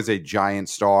Cooper is a giant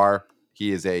star.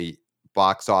 He is a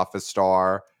box office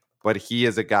star, but he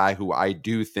is a guy who I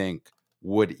do think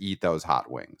would eat those hot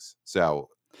wings. So,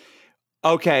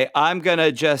 okay, I'm going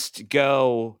to just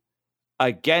go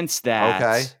against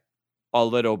that a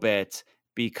little bit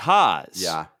because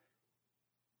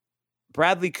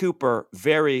Bradley Cooper,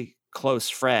 very close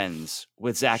friends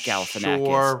with Zach Galifianakis.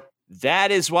 Sure.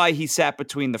 That is why he sat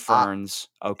between the ferns,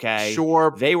 okay?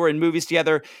 Sure. They were in movies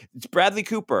together. Bradley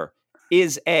Cooper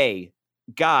is a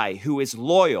guy who is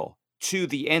loyal to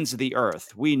the ends of the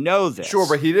earth. We know this. Sure,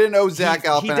 but he didn't know Zach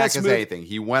Galifianakis anything.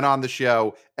 He went on the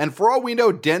show, and for all we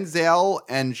know, Denzel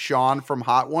and Sean from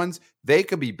Hot Ones, they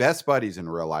could be best buddies in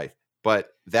real life. But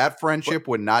that friendship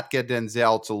would not get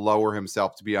Denzel to lower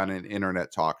himself to be on an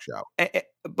internet talk show.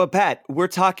 But Pat, we're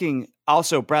talking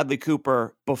also Bradley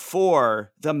Cooper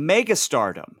before the mega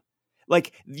stardom.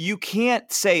 Like, you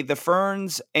can't say the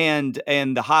ferns and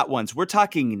the hot ones. We're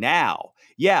talking now.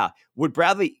 Yeah. Would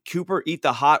Bradley Cooper eat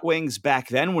the hot wings back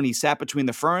then when he sat between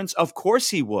the ferns? Of course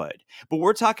he would. But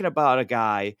we're talking about a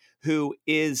guy who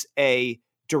is a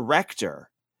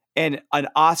director and an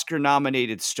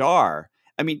Oscar-nominated star.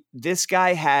 I mean, this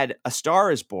guy had A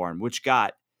Star Is Born, which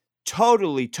got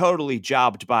totally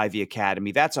jobbed by the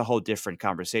Academy. That's a whole different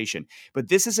conversation. But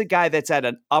this is a guy that's at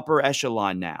an upper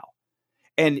echelon now.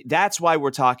 And that's why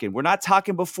we're talking. We're not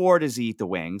talking before does he eat the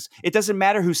wings. It doesn't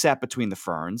matter who sat between the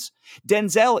ferns.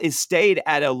 Denzel is stayed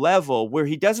at a level where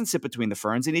he doesn't sit between the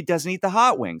ferns and he doesn't eat the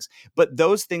hot wings. But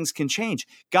those things can change.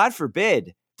 God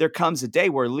forbid there comes a day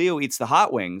where Leo eats the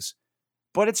hot wings.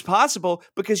 But it's possible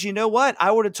because you know what?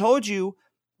 I would have told you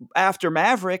after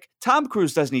Maverick, Tom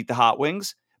Cruise doesn't eat the hot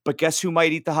wings. But guess who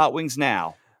might eat the hot wings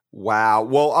now? Wow.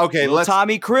 Well, okay.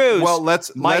 Tommy Cruise. Well,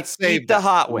 let's save the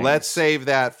hot wings. Let's save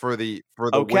that for the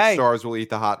Which Stars Will Eat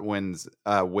the Hot Wings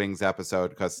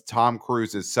episode, because Tom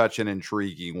Cruise is such an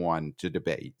intriguing one to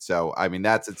debate. So, I mean,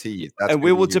 that's a tease. And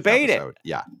we will debate episode. it.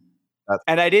 Yeah.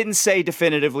 And I didn't say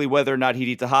definitively whether or not he'd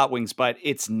eat the hot wings, but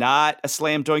it's not a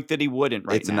slam dunk that he wouldn't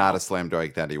right now. It's not a slam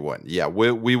dunk that he wouldn't. Yeah,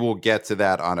 we will get to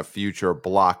that on a future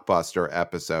blockbuster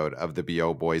episode of the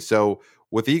BO Boys. So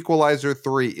with Equalizer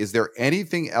 3, is there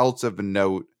anything else of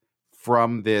note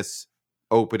from this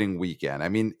opening weekend? I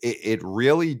mean, it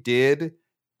really did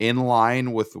in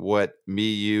line with what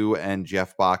me, you, and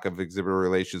Jeff Bach of Exhibitor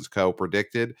Relations Co.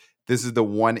 predicted. This is the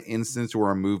one instance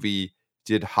where a movie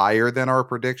did higher than our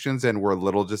predictions, and we're a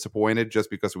little disappointed just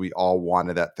because we all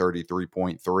wanted that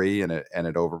 33.3 and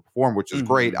it overperformed, which is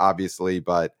great, obviously,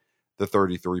 but the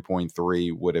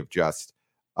 33.3 would have just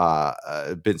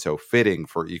been so fitting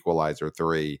for Equalizer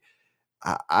 3.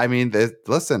 I mean,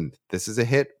 listen, this is a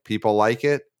hit. People like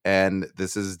it, and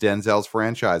this is Denzel's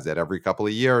franchise that every couple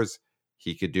of years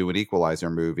he could do an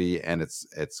Equalizer movie, and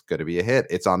it's going to be a hit.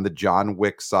 It's on the John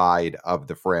Wick side of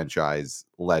the franchise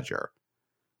ledger.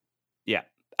 Yeah,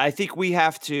 I think we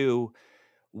have to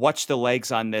watch the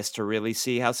legs on this to really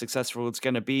see how successful it's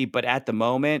going to be. But at the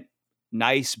moment,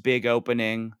 nice big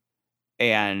opening,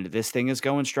 and this thing is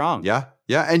going strong. Yeah.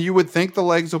 And you would think the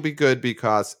legs will be good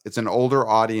because it's an older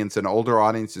audience, and older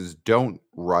audiences don't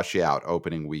rush out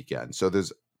opening weekend. So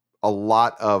there's a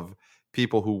lot of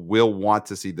people who will want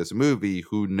to see this movie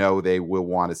who know they will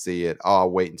want to see it. Oh,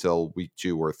 wait until week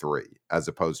 2 or 3, as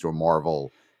opposed to a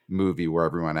Marvel movie where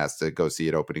everyone has to go see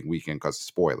it opening weekend because of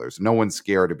spoilers. No one's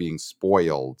scared of being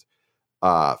spoiled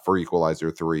for Equalizer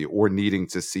 3 or needing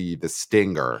to see the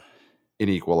stinger in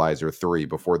Equalizer 3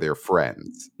 before they're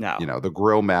friends. No. You know, the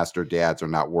grill master dads are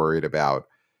not worried about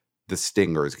the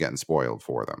stingers getting spoiled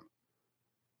for them.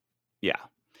 Yeah.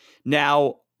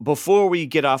 Now, before we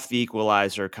get off the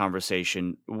Equalizer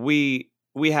conversation, we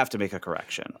have to make a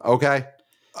correction. Okay.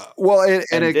 Well,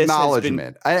 an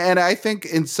acknowledgement, and I think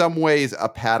in some ways a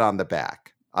pat on the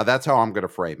back. That's how I'm going to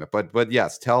frame it. But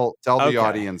yes, tell the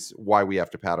audience why we have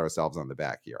to pat ourselves on the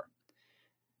back here.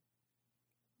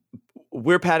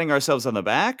 We're patting ourselves on the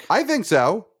back? I think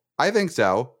so.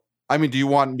 I mean, do you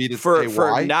want me to for say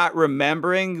why? not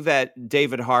remembering that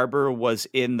David Harbour was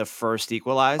in the first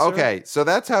Equalizer? Okay, so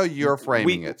that's how you're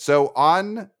framing it. So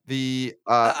on the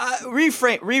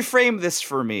reframe this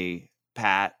for me,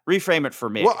 Pat. Reframe it for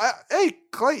me. Well, hey,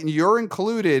 Clayton, you're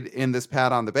included in this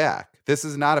pat on the back. This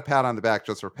is not a pat on the back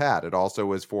just for Pat. It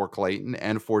also is for Clayton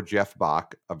and for Jeff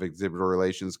Bach of Exhibitor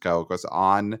Relations Co. Because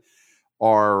on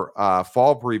our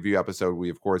fall preview episode, we,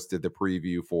 of course, did the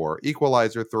preview for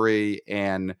Equalizer 3,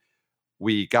 and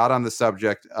we got on the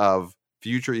subject of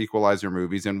future Equalizer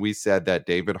movies, and we said that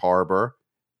David Harbour,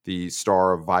 the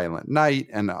star of Violent Night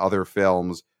and other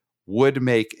films, would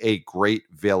make a great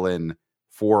villain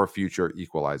for a future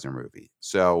Equalizer movie.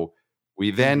 So we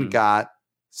then got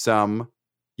some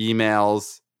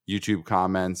emails, YouTube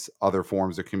comments, other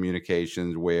forms of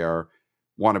communications where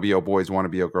wannabe boys,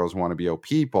 wannabe girls, wannabe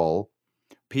people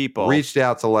reached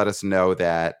out to let us know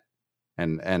that,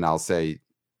 and I'll say,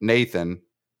 Nathan,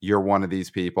 you're one of these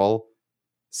people.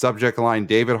 Subject line,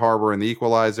 David Harbour in The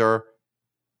Equalizer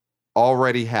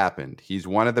already happened. He's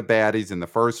one of the baddies in the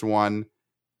first one.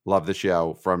 Love the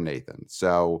show, from Nathan.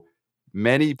 So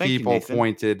many people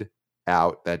pointed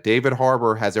out that David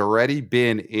Harbour has already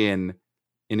been in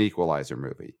an Equalizer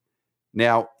movie.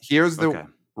 Now, here's the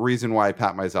reason why I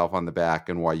pat myself on the back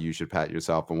and why you should pat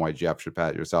yourself and why Jeff should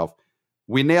pat yourself.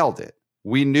 We nailed it.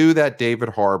 We knew that David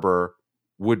Harbour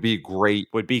would be great.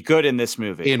 Would be good in this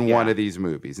movie. In one of these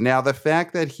movies. Now, the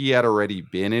fact that he had already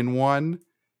been in one,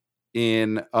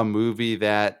 in a movie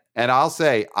that, and I'll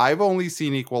say, I've only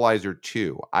seen Equalizer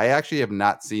 2. I actually have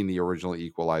not seen the original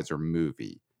Equalizer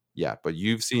movie yet, but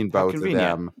you've seen both of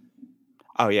them.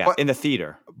 Oh, yeah, in the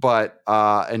theater. But,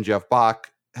 and Jeff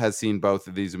Bach has seen both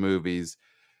of these movies.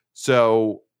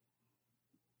 So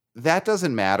that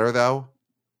doesn't matter, though,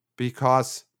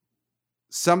 because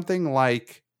something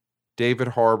like David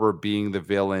Harbour being the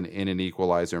villain in an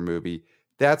Equalizer movie,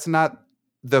 that's not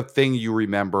the thing you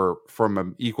remember from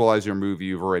an Equalizer movie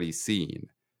you've already seen.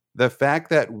 The fact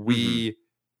that we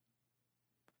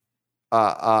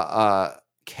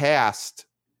cast,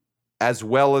 as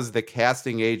well as the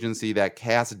casting agency that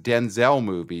cast Denzel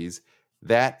movies,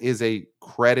 that is a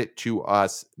credit to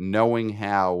us knowing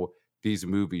how these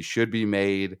movies should be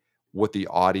made, what the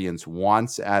audience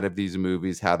wants out of these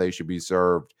movies, how they should be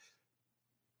served.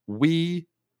 We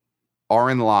are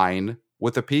in line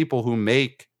with the people who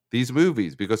make these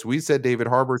movies, because we said David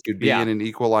Harbour should be in an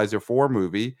Equalizer 4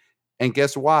 movie. And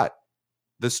guess what?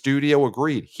 The studio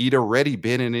agreed. He'd already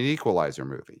been in an Equalizer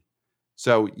movie.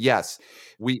 So, yes,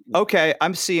 Okay,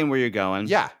 I'm seeing where you're going.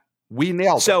 Yeah, we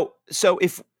nailed it. So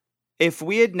if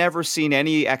we had never seen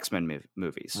any X-Men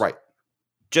movies. Right.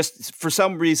 Just for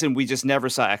some reason, we just never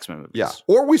saw X-Men movies. Yeah,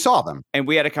 or we saw them. And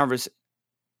we had a conversation.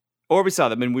 Or we saw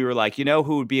them and we were like, you know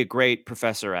who would be a great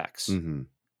Professor X?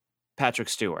 Patrick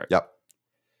Stewart. Yep.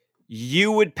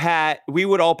 We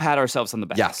would all pat ourselves on the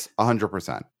back. Yes,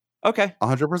 100%. Okay.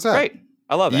 100%. Great.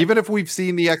 I love it. Even if we've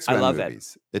seen the X-Men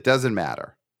movies, it doesn't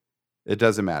matter. It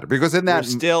doesn't matter. Because in that, we're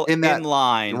still in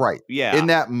line. Right. Yeah. In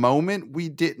that moment, we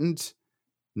didn't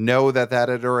know that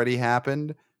had already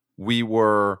happened. We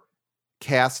were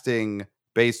casting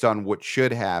based on what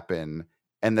should happen.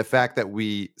 And the fact that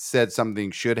we said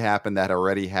something should happen that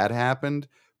already had happened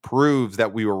proves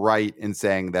that we were right in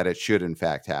saying that it should, in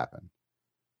fact, happen.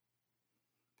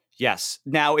 Yes.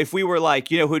 Now, if we were like,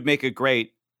 you know, who'd make a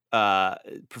great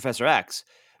Professor X,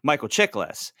 Michael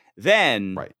Chiklis,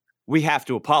 then we have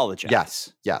to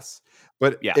apologize. Yes.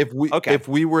 But if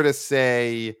we were to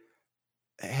say,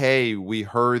 hey, we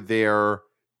heard they're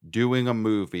doing a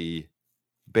movie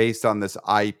based on this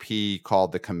IP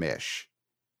called The Commish,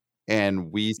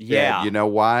 and we said, you know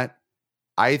what?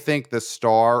 I think the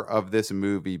star of this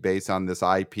movie based on this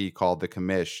IP called The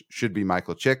Commish should be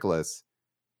Michael Chiklis.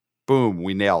 Boom,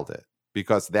 we nailed it,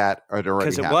 because that had already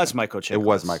happened. Because it was Michael Chiklis. It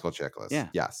was Michael Chiklis. Yeah.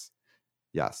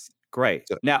 Yes. Great.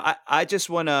 So, now, I just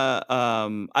want to,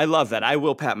 I love that. I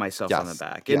will pat myself on the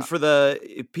back. And for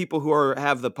the people who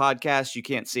have the podcast, you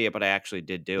can't see it, but I actually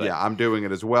did do it. Yeah, I'm doing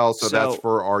it as well. So that's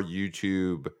for our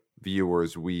YouTube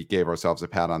viewers. We gave ourselves a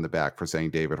pat on the back for saying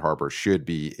David Harbour should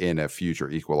be in a future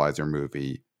Equalizer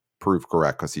movie. Proof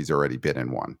correct, because he's already been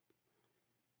in one.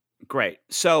 Great.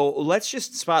 So let's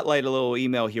just spotlight a little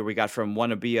email here we got from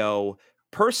Wannabe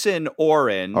person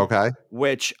Oren. Okay.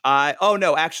 Which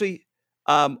Wannabe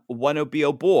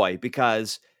boy,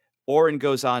 because Oren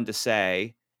goes on to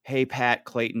say, hey, Pat,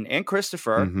 Clayton, and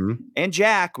Christopher, and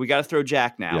Jack. We got to throw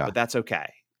Jack now, but that's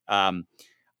okay.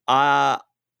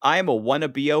 I am a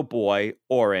wannabe boy,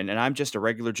 Oren, and I'm just a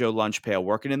regular Joe lunch pail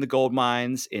working in the gold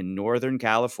mines in Northern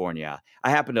California.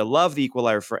 I happen to love the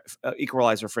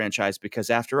Equalizer franchise because,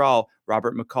 after all,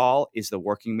 Robert McCall is the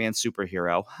working man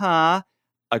superhero. Huh?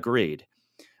 Agreed.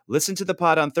 Listened to the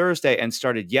pod on Thursday and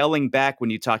started yelling back when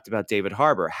you talked about David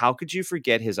Harbour. How could you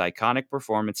forget his iconic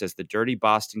performance as the dirty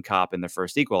Boston cop in the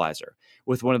first Equalizer,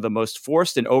 with one of the most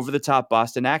forced and over-the-top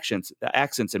Boston accents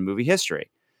in movie history?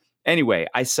 Anyway,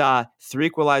 I saw Three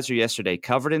Equalizer yesterday,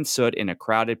 covered in soot in a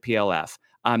crowded PLF.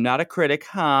 I'm not a critic,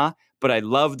 but I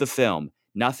love the film.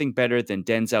 Nothing better than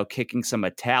Denzel kicking some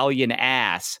Italian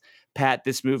ass. Pat,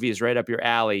 this movie is right up your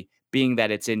alley, being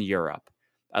that it's in Europe.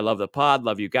 I love the pod,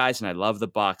 love you guys, and I love the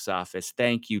box office.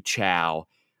 Thank you, ciao.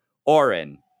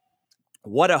 Oren,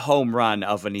 what a home run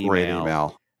of an email. Great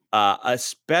email.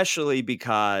 Especially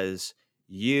because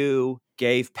you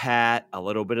gave Pat a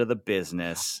little bit of the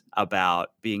business about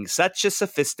being such a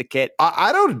sophisticate.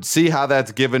 I don't see how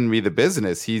that's given me the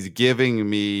business. He's giving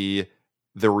me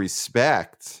the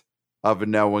respect of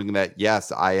knowing that,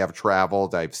 yes, I have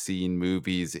traveled. I've seen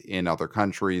movies in other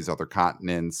countries, other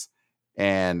continents.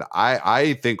 And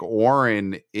I think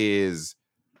Oren is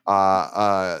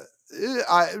maybe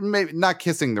not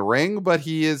kissing the ring, but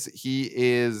he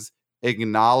is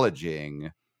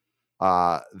acknowledging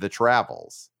the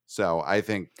travels. So I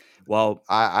think, well,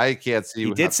 I can't see.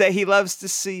 He did say he loves to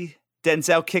see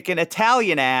Denzel kicking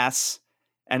Italian ass,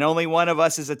 and only one of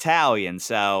us is Italian.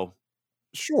 So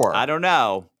sure, I don't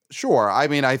know. Sure. I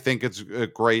mean, I think it's a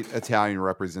great Italian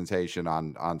representation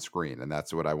on screen, and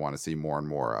that's what I want to see more and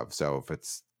more of. So if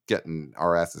it's getting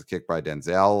our asses kicked by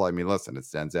Denzel, I mean, listen,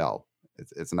 it's Denzel.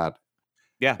 It's not.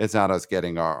 Yeah. It's not us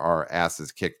getting our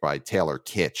asses kicked by Taylor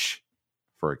Kitsch,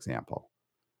 for example.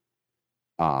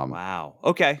 Wow.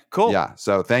 Okay, cool. Yeah.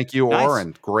 So thank you, Nice.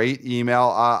 Oren. Great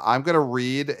email. I'm going to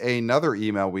read another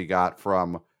email we got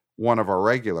from one of our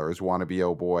regulars, Wannabe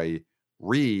Oh Boy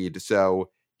Reed. So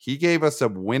he gave us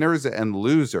some winners and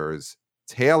losers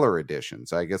Taylor edition.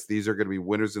 So I guess these are going to be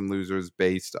winners and losers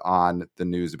based on the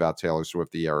news about Taylor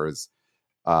Swift, the Eras,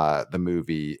 the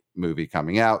movie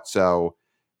coming out. So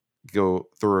go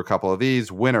through a couple of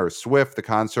these. Winner, Swift, the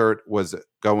concert was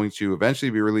going to eventually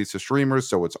be released to streamers,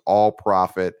 so it's all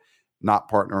profit,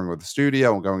 not partnering with the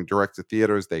studio and going direct to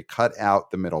theaters. They cut out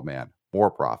the middleman,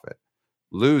 more profit.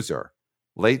 Loser,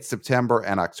 late September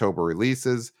and October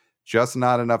releases, just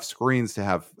not enough screens to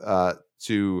have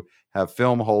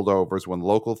film holdovers when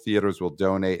local theaters will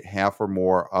donate half or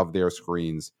more of their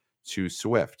screens to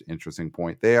Swift. Interesting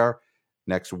point there.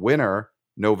 Next, winner,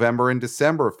 November and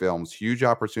December films. Huge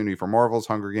opportunity for Marvel's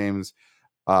Hunger Games,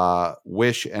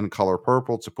 Wish, and Color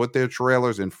Purple to put their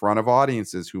trailers in front of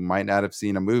audiences who might not have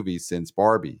seen a movie since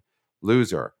Barbie.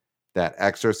 Loser, that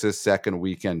Exorcist second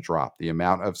weekend drop. The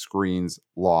amount of screens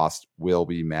lost will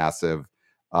be massive.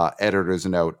 Editor's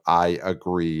note, I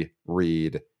agree.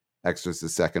 Read,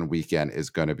 Exorcist second weekend is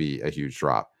going to be a huge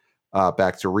drop.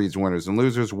 Back to Reed's winners and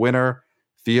losers. Winner,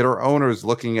 theater owners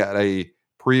looking at a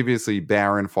previously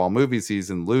barren fall movie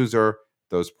season. Loser,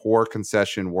 those poor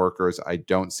concession workers. I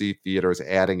don't see theaters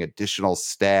adding additional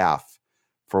staff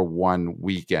for one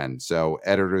weekend. So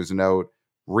editor's note,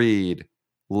 Reed,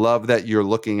 love that you're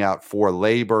looking out for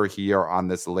labor here on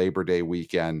this Labor Day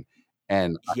weekend.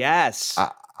 And yes,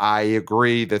 I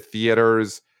agree. The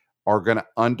theaters are going to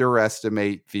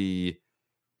underestimate the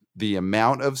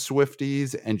amount of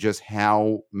Swifties and just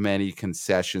how many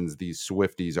concessions these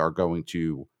Swifties are going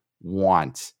to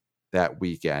want that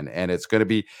weekend. And it's going to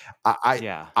be,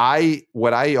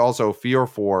 what I also fear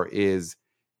for is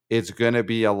it's going to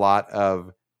be a lot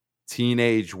of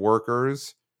teenage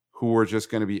workers who are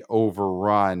just going to be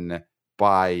overrun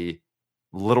by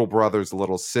little brothers,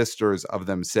 little sisters of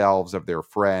themselves, of their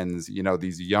friends. You know,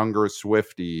 these younger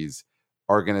Swifties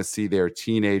are going to see their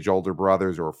teenage older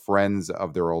brothers or friends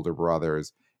of their older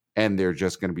brothers, and they're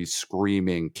just going to be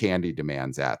screaming candy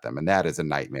demands at them. And that is a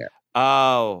nightmare.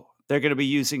 Oh, they're going to be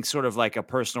using sort of like a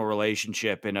personal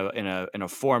relationship in a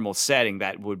formal setting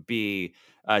that would be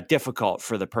difficult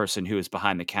for the person who is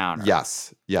behind the counter.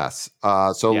 Yes.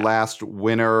 Last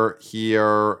winner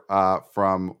here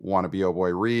from Wannabe Oh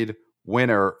Boy Reed.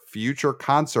 Winner, future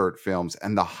concert films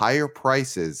and the higher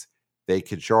prices they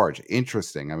could charge.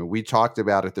 Interesting. I mean, we talked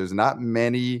about it. There's not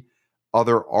many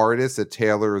other artists at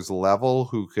Taylor's level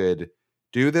who could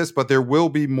do this, but there will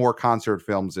be more concert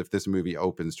films if this movie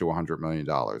opens to $100 million.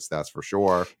 That's for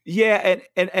sure. Yeah,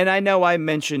 and I know I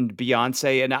mentioned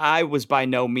Beyonce, and I was by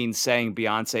no means saying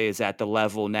Beyonce is at the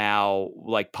level now,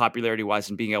 like popularity-wise,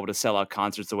 and being able to sell out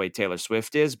concerts the way Taylor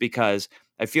Swift is, because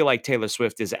I feel like Taylor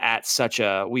Swift is at such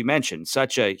a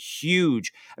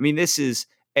huge, I mean, this is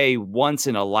a once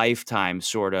in a lifetime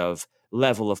sort of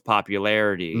level of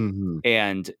popularity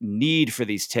and need for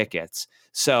these tickets.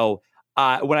 So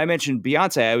when I mentioned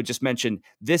Beyonce, I would just mention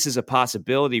this is a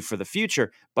possibility for the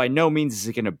future. By no means is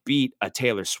it going to beat a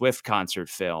Taylor Swift concert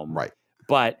film. Right.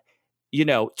 But,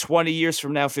 20 years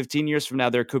from now, 15 years from now,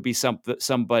 there could be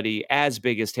somebody as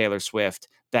big as Taylor Swift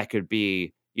that could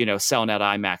be, selling out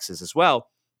IMAXs as well.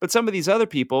 But some of these other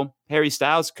people, Harry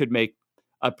Styles could make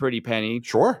a pretty penny.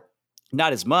 Sure.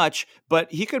 Not as much,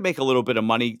 but he could make a little bit of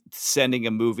money sending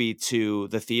a movie to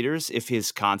the theaters if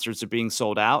his concerts are being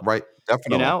sold out. Right.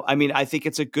 Definitely. I mean, I think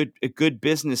it's a good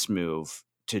business move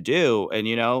to do. And,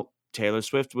 Taylor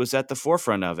Swift was at the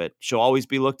forefront of it. She'll always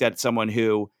be looked at as someone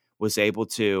who was able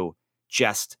to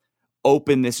just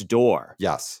open this door.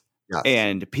 Yes.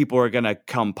 And people are going to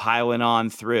come piling on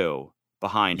through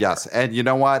behind her. And you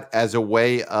know what? As a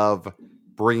way of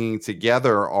bringing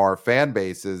together our fan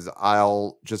bases,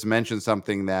 I'll just mention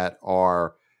something that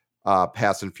our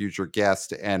past and future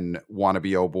guest and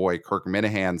wannabe oh boy Kirk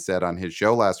Minahan said on his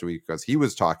show last week, because he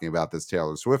was talking about this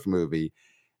Taylor Swift movie,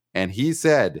 and he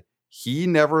said he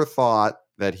never thought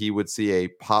that he would see a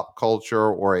pop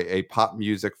culture or a pop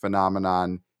music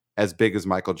phenomenon as big as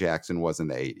Michael Jackson was in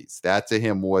the 80s. That to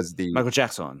him was the Michael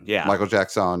Jackson. Yeah. Michael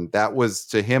Jackson. That was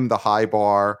to him the high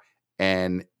bar.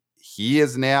 And he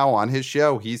is now on his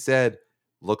show. He said,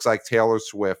 looks like Taylor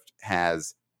Swift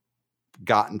has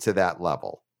gotten to that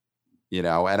level,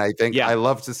 and I think I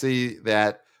love to see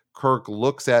that Kirk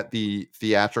looks at the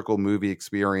theatrical movie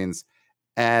experience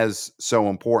as so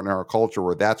important in our culture,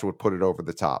 where that's what put it over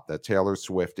the top, that Taylor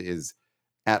Swift is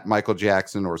at Michael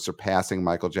Jackson or surpassing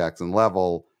Michael Jackson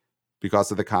level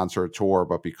because of the concert tour,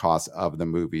 but because of the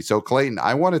movie. So Clayton,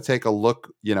 I want to take a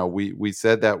look. We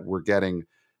said that we're getting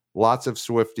lots of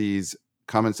Swifties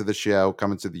coming to the show,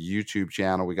 coming to the YouTube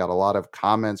channel. We got a lot of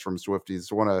comments from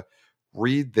Swifties. I want to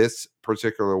read this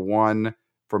particular one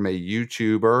from a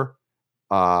YouTuber.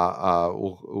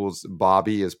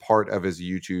 Bobby is part of his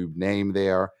YouTube name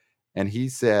there. And he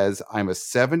says, I'm a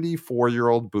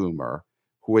 74-year-old boomer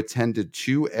who attended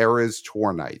 2 Eras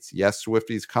tour nights. Yes,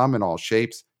 Swifties come in all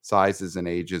shapes, sizes, and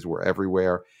ages. We're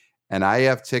everywhere. And I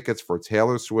have tickets for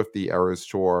Taylor Swift, the Eras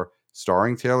tour,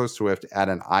 starring Taylor Swift at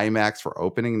an IMAX for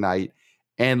opening night,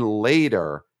 and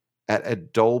later at a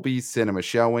Dolby Cinema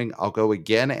showing. I'll go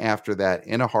again after that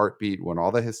in a heartbeat when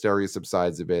all the hysteria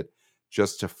subsides a bit,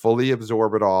 just to fully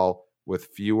absorb it all with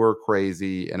fewer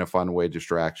crazy, in a fun way,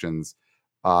 distractions.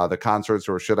 The concerts,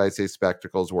 or should I say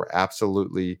spectacles, were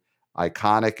absolutely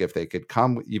iconic. If they could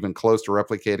come even close to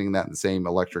replicating that in the same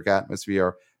electric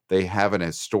atmosphere, they have an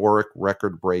historic,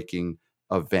 record-breaking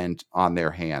event on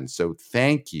their hands. So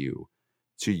thank you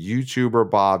to YouTuber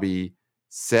Bobby,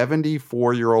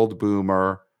 74-year-old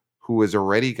boomer, who has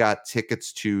already got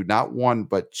tickets to not 1,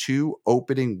 but 2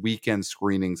 opening weekend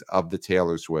screenings of the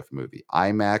Taylor Swift movie,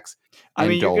 IMAX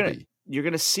and Dolby. You're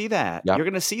going to see that. Yep. You're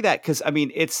going to see that because,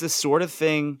 it's the sort of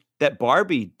thing that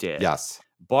Barbie did. Yes.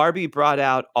 Barbie brought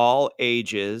out all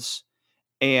ages,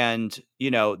 and,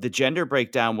 the gender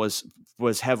breakdown was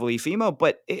heavily female,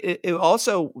 but it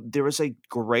also, there was a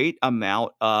great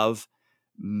amount of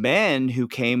men who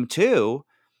came too.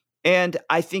 And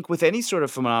I think with any sort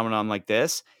of phenomenon like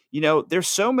this, there's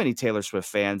so many Taylor Swift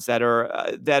fans that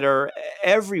are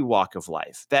every walk of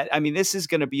life. This is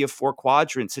going to be a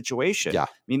 4-quadrant situation. Yeah.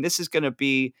 This is going to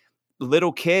be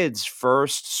little kids'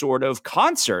 first sort of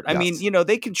concert. Yes.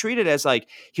 They can treat it as like,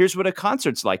 here's what a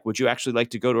concert's like. Would you actually like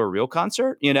to go to a real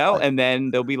concert? Right. And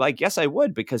then they'll be like, yes, I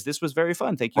would, because this was very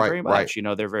fun. Thank you very much.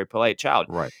 Right. They're a very polite child.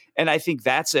 Right. And I think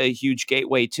that's a huge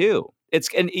gateway too. It's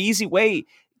an easy way.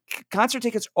 Concert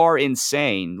tickets are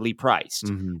insanely priced.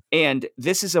 Mm-hmm. And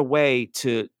this is a way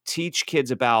to teach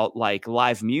kids about like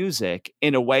live music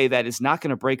in a way that is not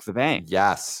going to break the bank.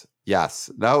 Yes.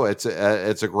 No, it's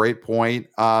a great point.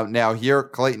 Now here,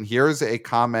 Clayton, here's a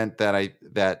comment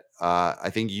that I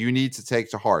think you need to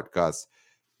take to heart, because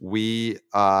we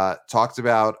talked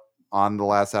about on the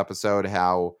last episode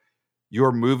how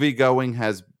your movie going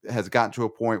has gotten to a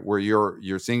point where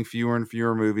you're seeing fewer and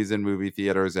fewer movies in movie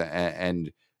theaters,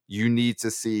 and you need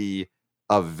to see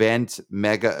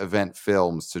mega event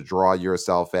films to draw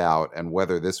yourself out, and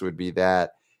whether this would be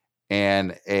that.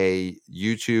 And a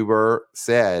YouTuber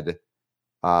said,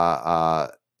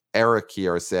 Eric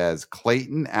here says,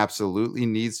 Clayton absolutely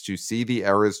needs to see the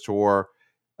Eras Tour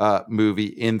movie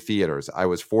in theaters. I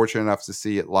was fortunate enough to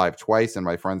see it live twice, and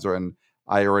my friends and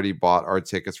I already bought our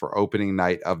tickets for opening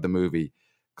night of the movie.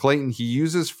 Clayton, he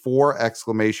uses 4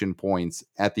 exclamation points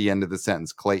at the end of the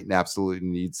sentence. Clayton absolutely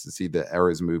needs to see the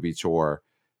Eras movie tour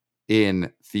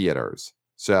in theaters.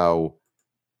 So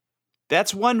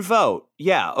That's one vote.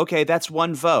 Yeah, okay, that's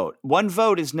one vote. One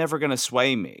vote is never going to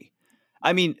sway me.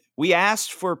 I mean, we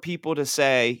asked for people to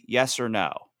say yes or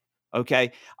no.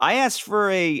 Okay? I asked for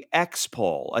a X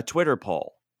poll, a Twitter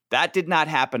poll. That did not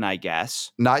happen, I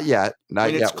guess. Not yet.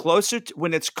 Not yet.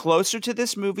 When it's closer to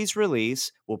this movie's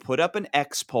release, we'll put up an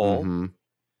X poll. Mm-hmm.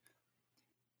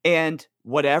 And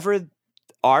whatever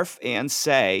our fans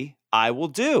say, I will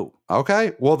do.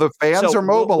 Okay. Well, the fans are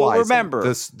mobilizing. We'll remember.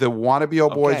 The wannabe-o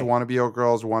boys, wannabe-o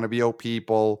girls, wannabe-o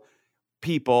people,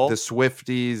 the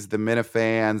Swifties, the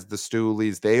Minifans, the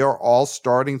Stoolies, they are all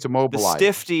starting to mobilize. The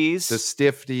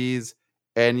Stifties.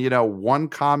 And, one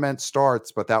comment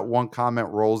starts, but that one comment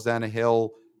rolls down a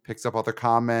hill, picks up other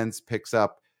comments, picks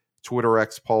up Twitter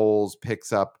X polls,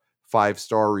 picks up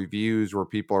 5-star reviews where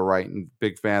people are writing,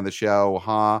 big fan of the show,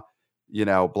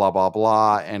 blah, blah,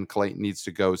 blah. And Clayton needs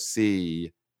to go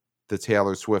see the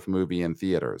Taylor Swift movie in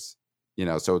theaters.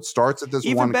 So it starts at this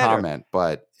one comment,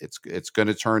 but it's going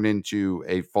to turn into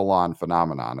a full-on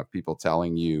phenomenon of people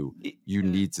telling you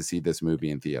need to see this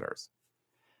movie in theaters.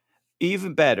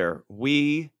 Even better,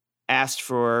 we asked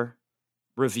for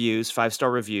reviews,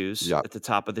 5-star reviews at the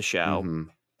top of the show. Mm-hmm.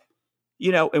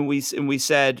 And we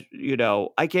said,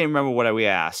 I can't remember what we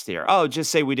asked here. Oh, just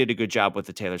say we did a good job with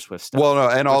the Taylor Swift stuff. Well, no,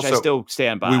 and also I still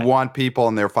stand by. We want people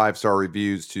in their 5-star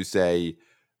reviews to say,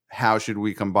 how should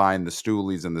we combine the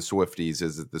Stoolies and the Swifties?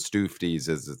 Is it the Stoofties?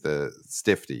 Is it the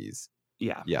Stifties?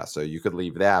 Yeah. Yeah. So you could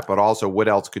leave that, but also what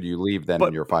else could you leave then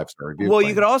in your 5-star review? Well,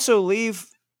 you could also leave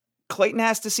Clayton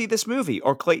has to see this movie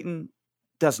or Clayton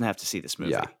doesn't have to see this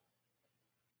movie. Yeah.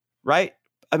 Right?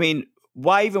 I mean,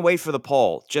 why even wait for the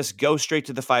poll? Just go straight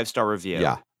to the 5-star review.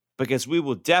 Yeah. Because we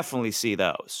will definitely see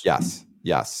those. Yes.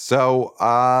 Yes. So,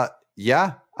 I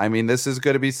mean, this is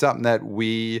going to be something that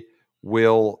we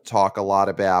will talk a lot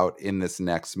about in this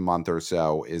next month or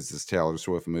so is this Taylor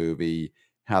Swift movie,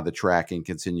 how the tracking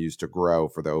continues to grow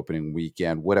for the opening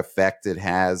weekend, what effect it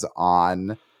has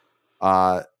on,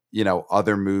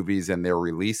 other movies and their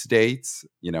release dates.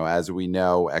 As we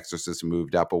know, Exorcist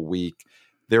moved up a week.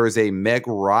 There is a Meg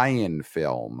Ryan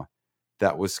film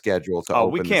that was scheduled to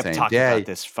open the same day. We can't talk about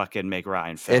this fucking Meg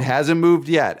Ryan film. It hasn't moved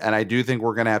yet, and I do think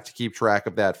we're going to have to keep track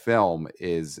of that film.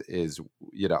 I'm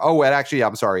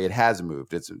sorry, it has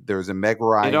moved. There's a Meg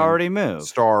Ryan. It already moved.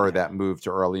 Star that moved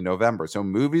to early November. So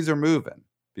movies are moving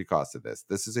because of this.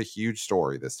 This is a huge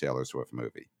story. This Taylor Swift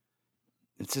movie.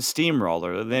 It's a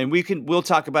steamroller. Then we'll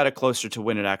talk about it closer to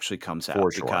when it actually comes out.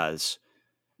 For sure. Because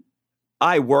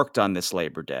I worked on this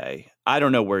Labor Day. I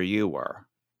don't know where you were.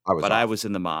 I was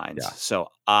in the mines. Yeah. So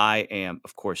I am,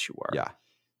 of course you were. Yeah.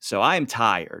 So I am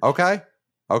tired. Okay.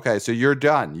 So you're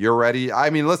done. You're ready. I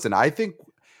mean, listen, I think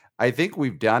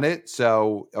we've done it.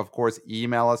 So of course,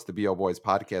 email us, the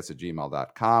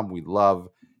boboyspodcast@gmail.com. We love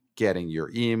getting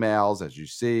your emails. As you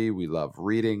see, we love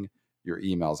reading your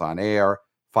emails on air.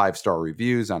 5-star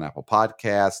reviews on Apple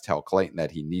Podcasts. Tell Clayton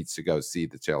that he needs to go see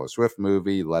the Taylor Swift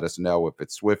movie. Let us know if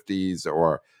it's Swifties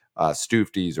or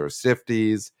Stoofties or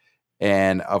Sifties.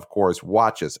 And of course,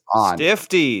 watch us on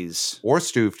Stifties or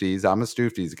Stoofties. I'm a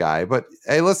Stoofties guy, but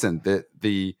hey, listen,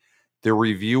 the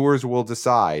reviewers will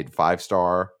decide.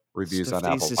 5-star reviews Stifties on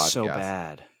Apple Podcasts. Is so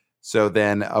bad. So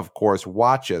then, of course,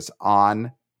 watch us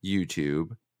on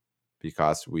YouTube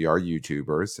because we are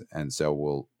YouTubers, and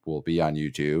so we'll be on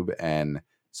YouTube and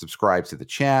subscribe to the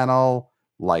channel,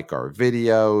 like our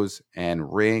videos,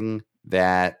 and ring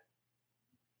that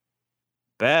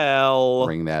bell.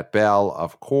 Ring that bell,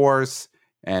 of course,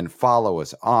 and follow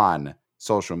us on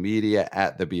social media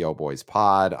at the BO Boys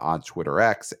Pod on Twitter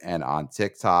X and on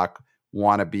TikTok.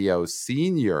 Wannabe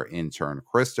senior intern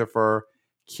Christopher,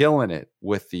 killing it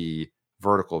with the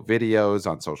vertical videos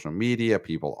on social media.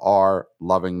 People are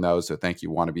loving those. So thank you,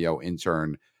 Wannabe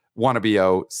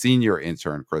senior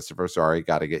intern Christopher. Sorry,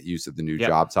 got to get used to the new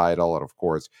job title. And of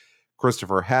course,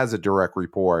 Christopher has a direct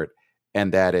report,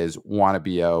 and that is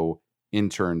Wannabe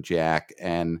intern Jack.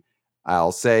 And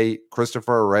I'll say,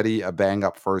 Christopher, already a bang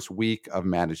up first week of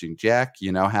managing Jack.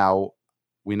 You know how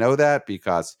we know that?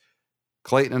 Because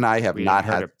Clayton and I have not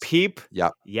had a peep.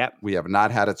 Yep. We have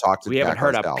not had to talk to Jack. We haven't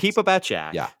heard ourselves. A peep about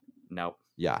Jack. Yeah. Nope.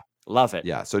 Yeah. Love it.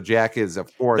 Yeah. So Jack is,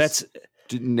 of course,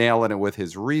 nailing it with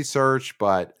his research,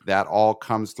 but that all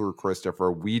comes through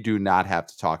Christopher. We do not have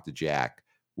to talk to Jack,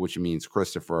 which means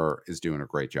Christopher is doing a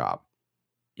great job.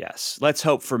 Yes. Let's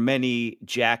hope for many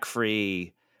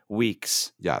Jack-free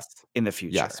weeks. Yes. In the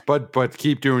future. Yes. But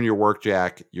keep doing your work,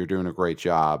 Jack. You're doing a great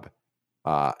job.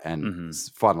 And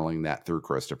funneling that through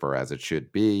Christopher as it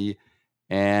should be.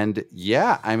 And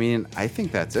yeah, I mean, I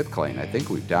think that's it, Clayton. I think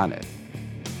we've done it.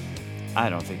 I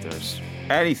don't think there's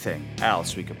anything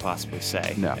else we could possibly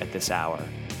say at this hour.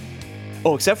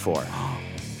 Oh, except for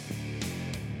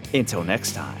until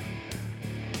next time.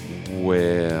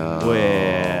 With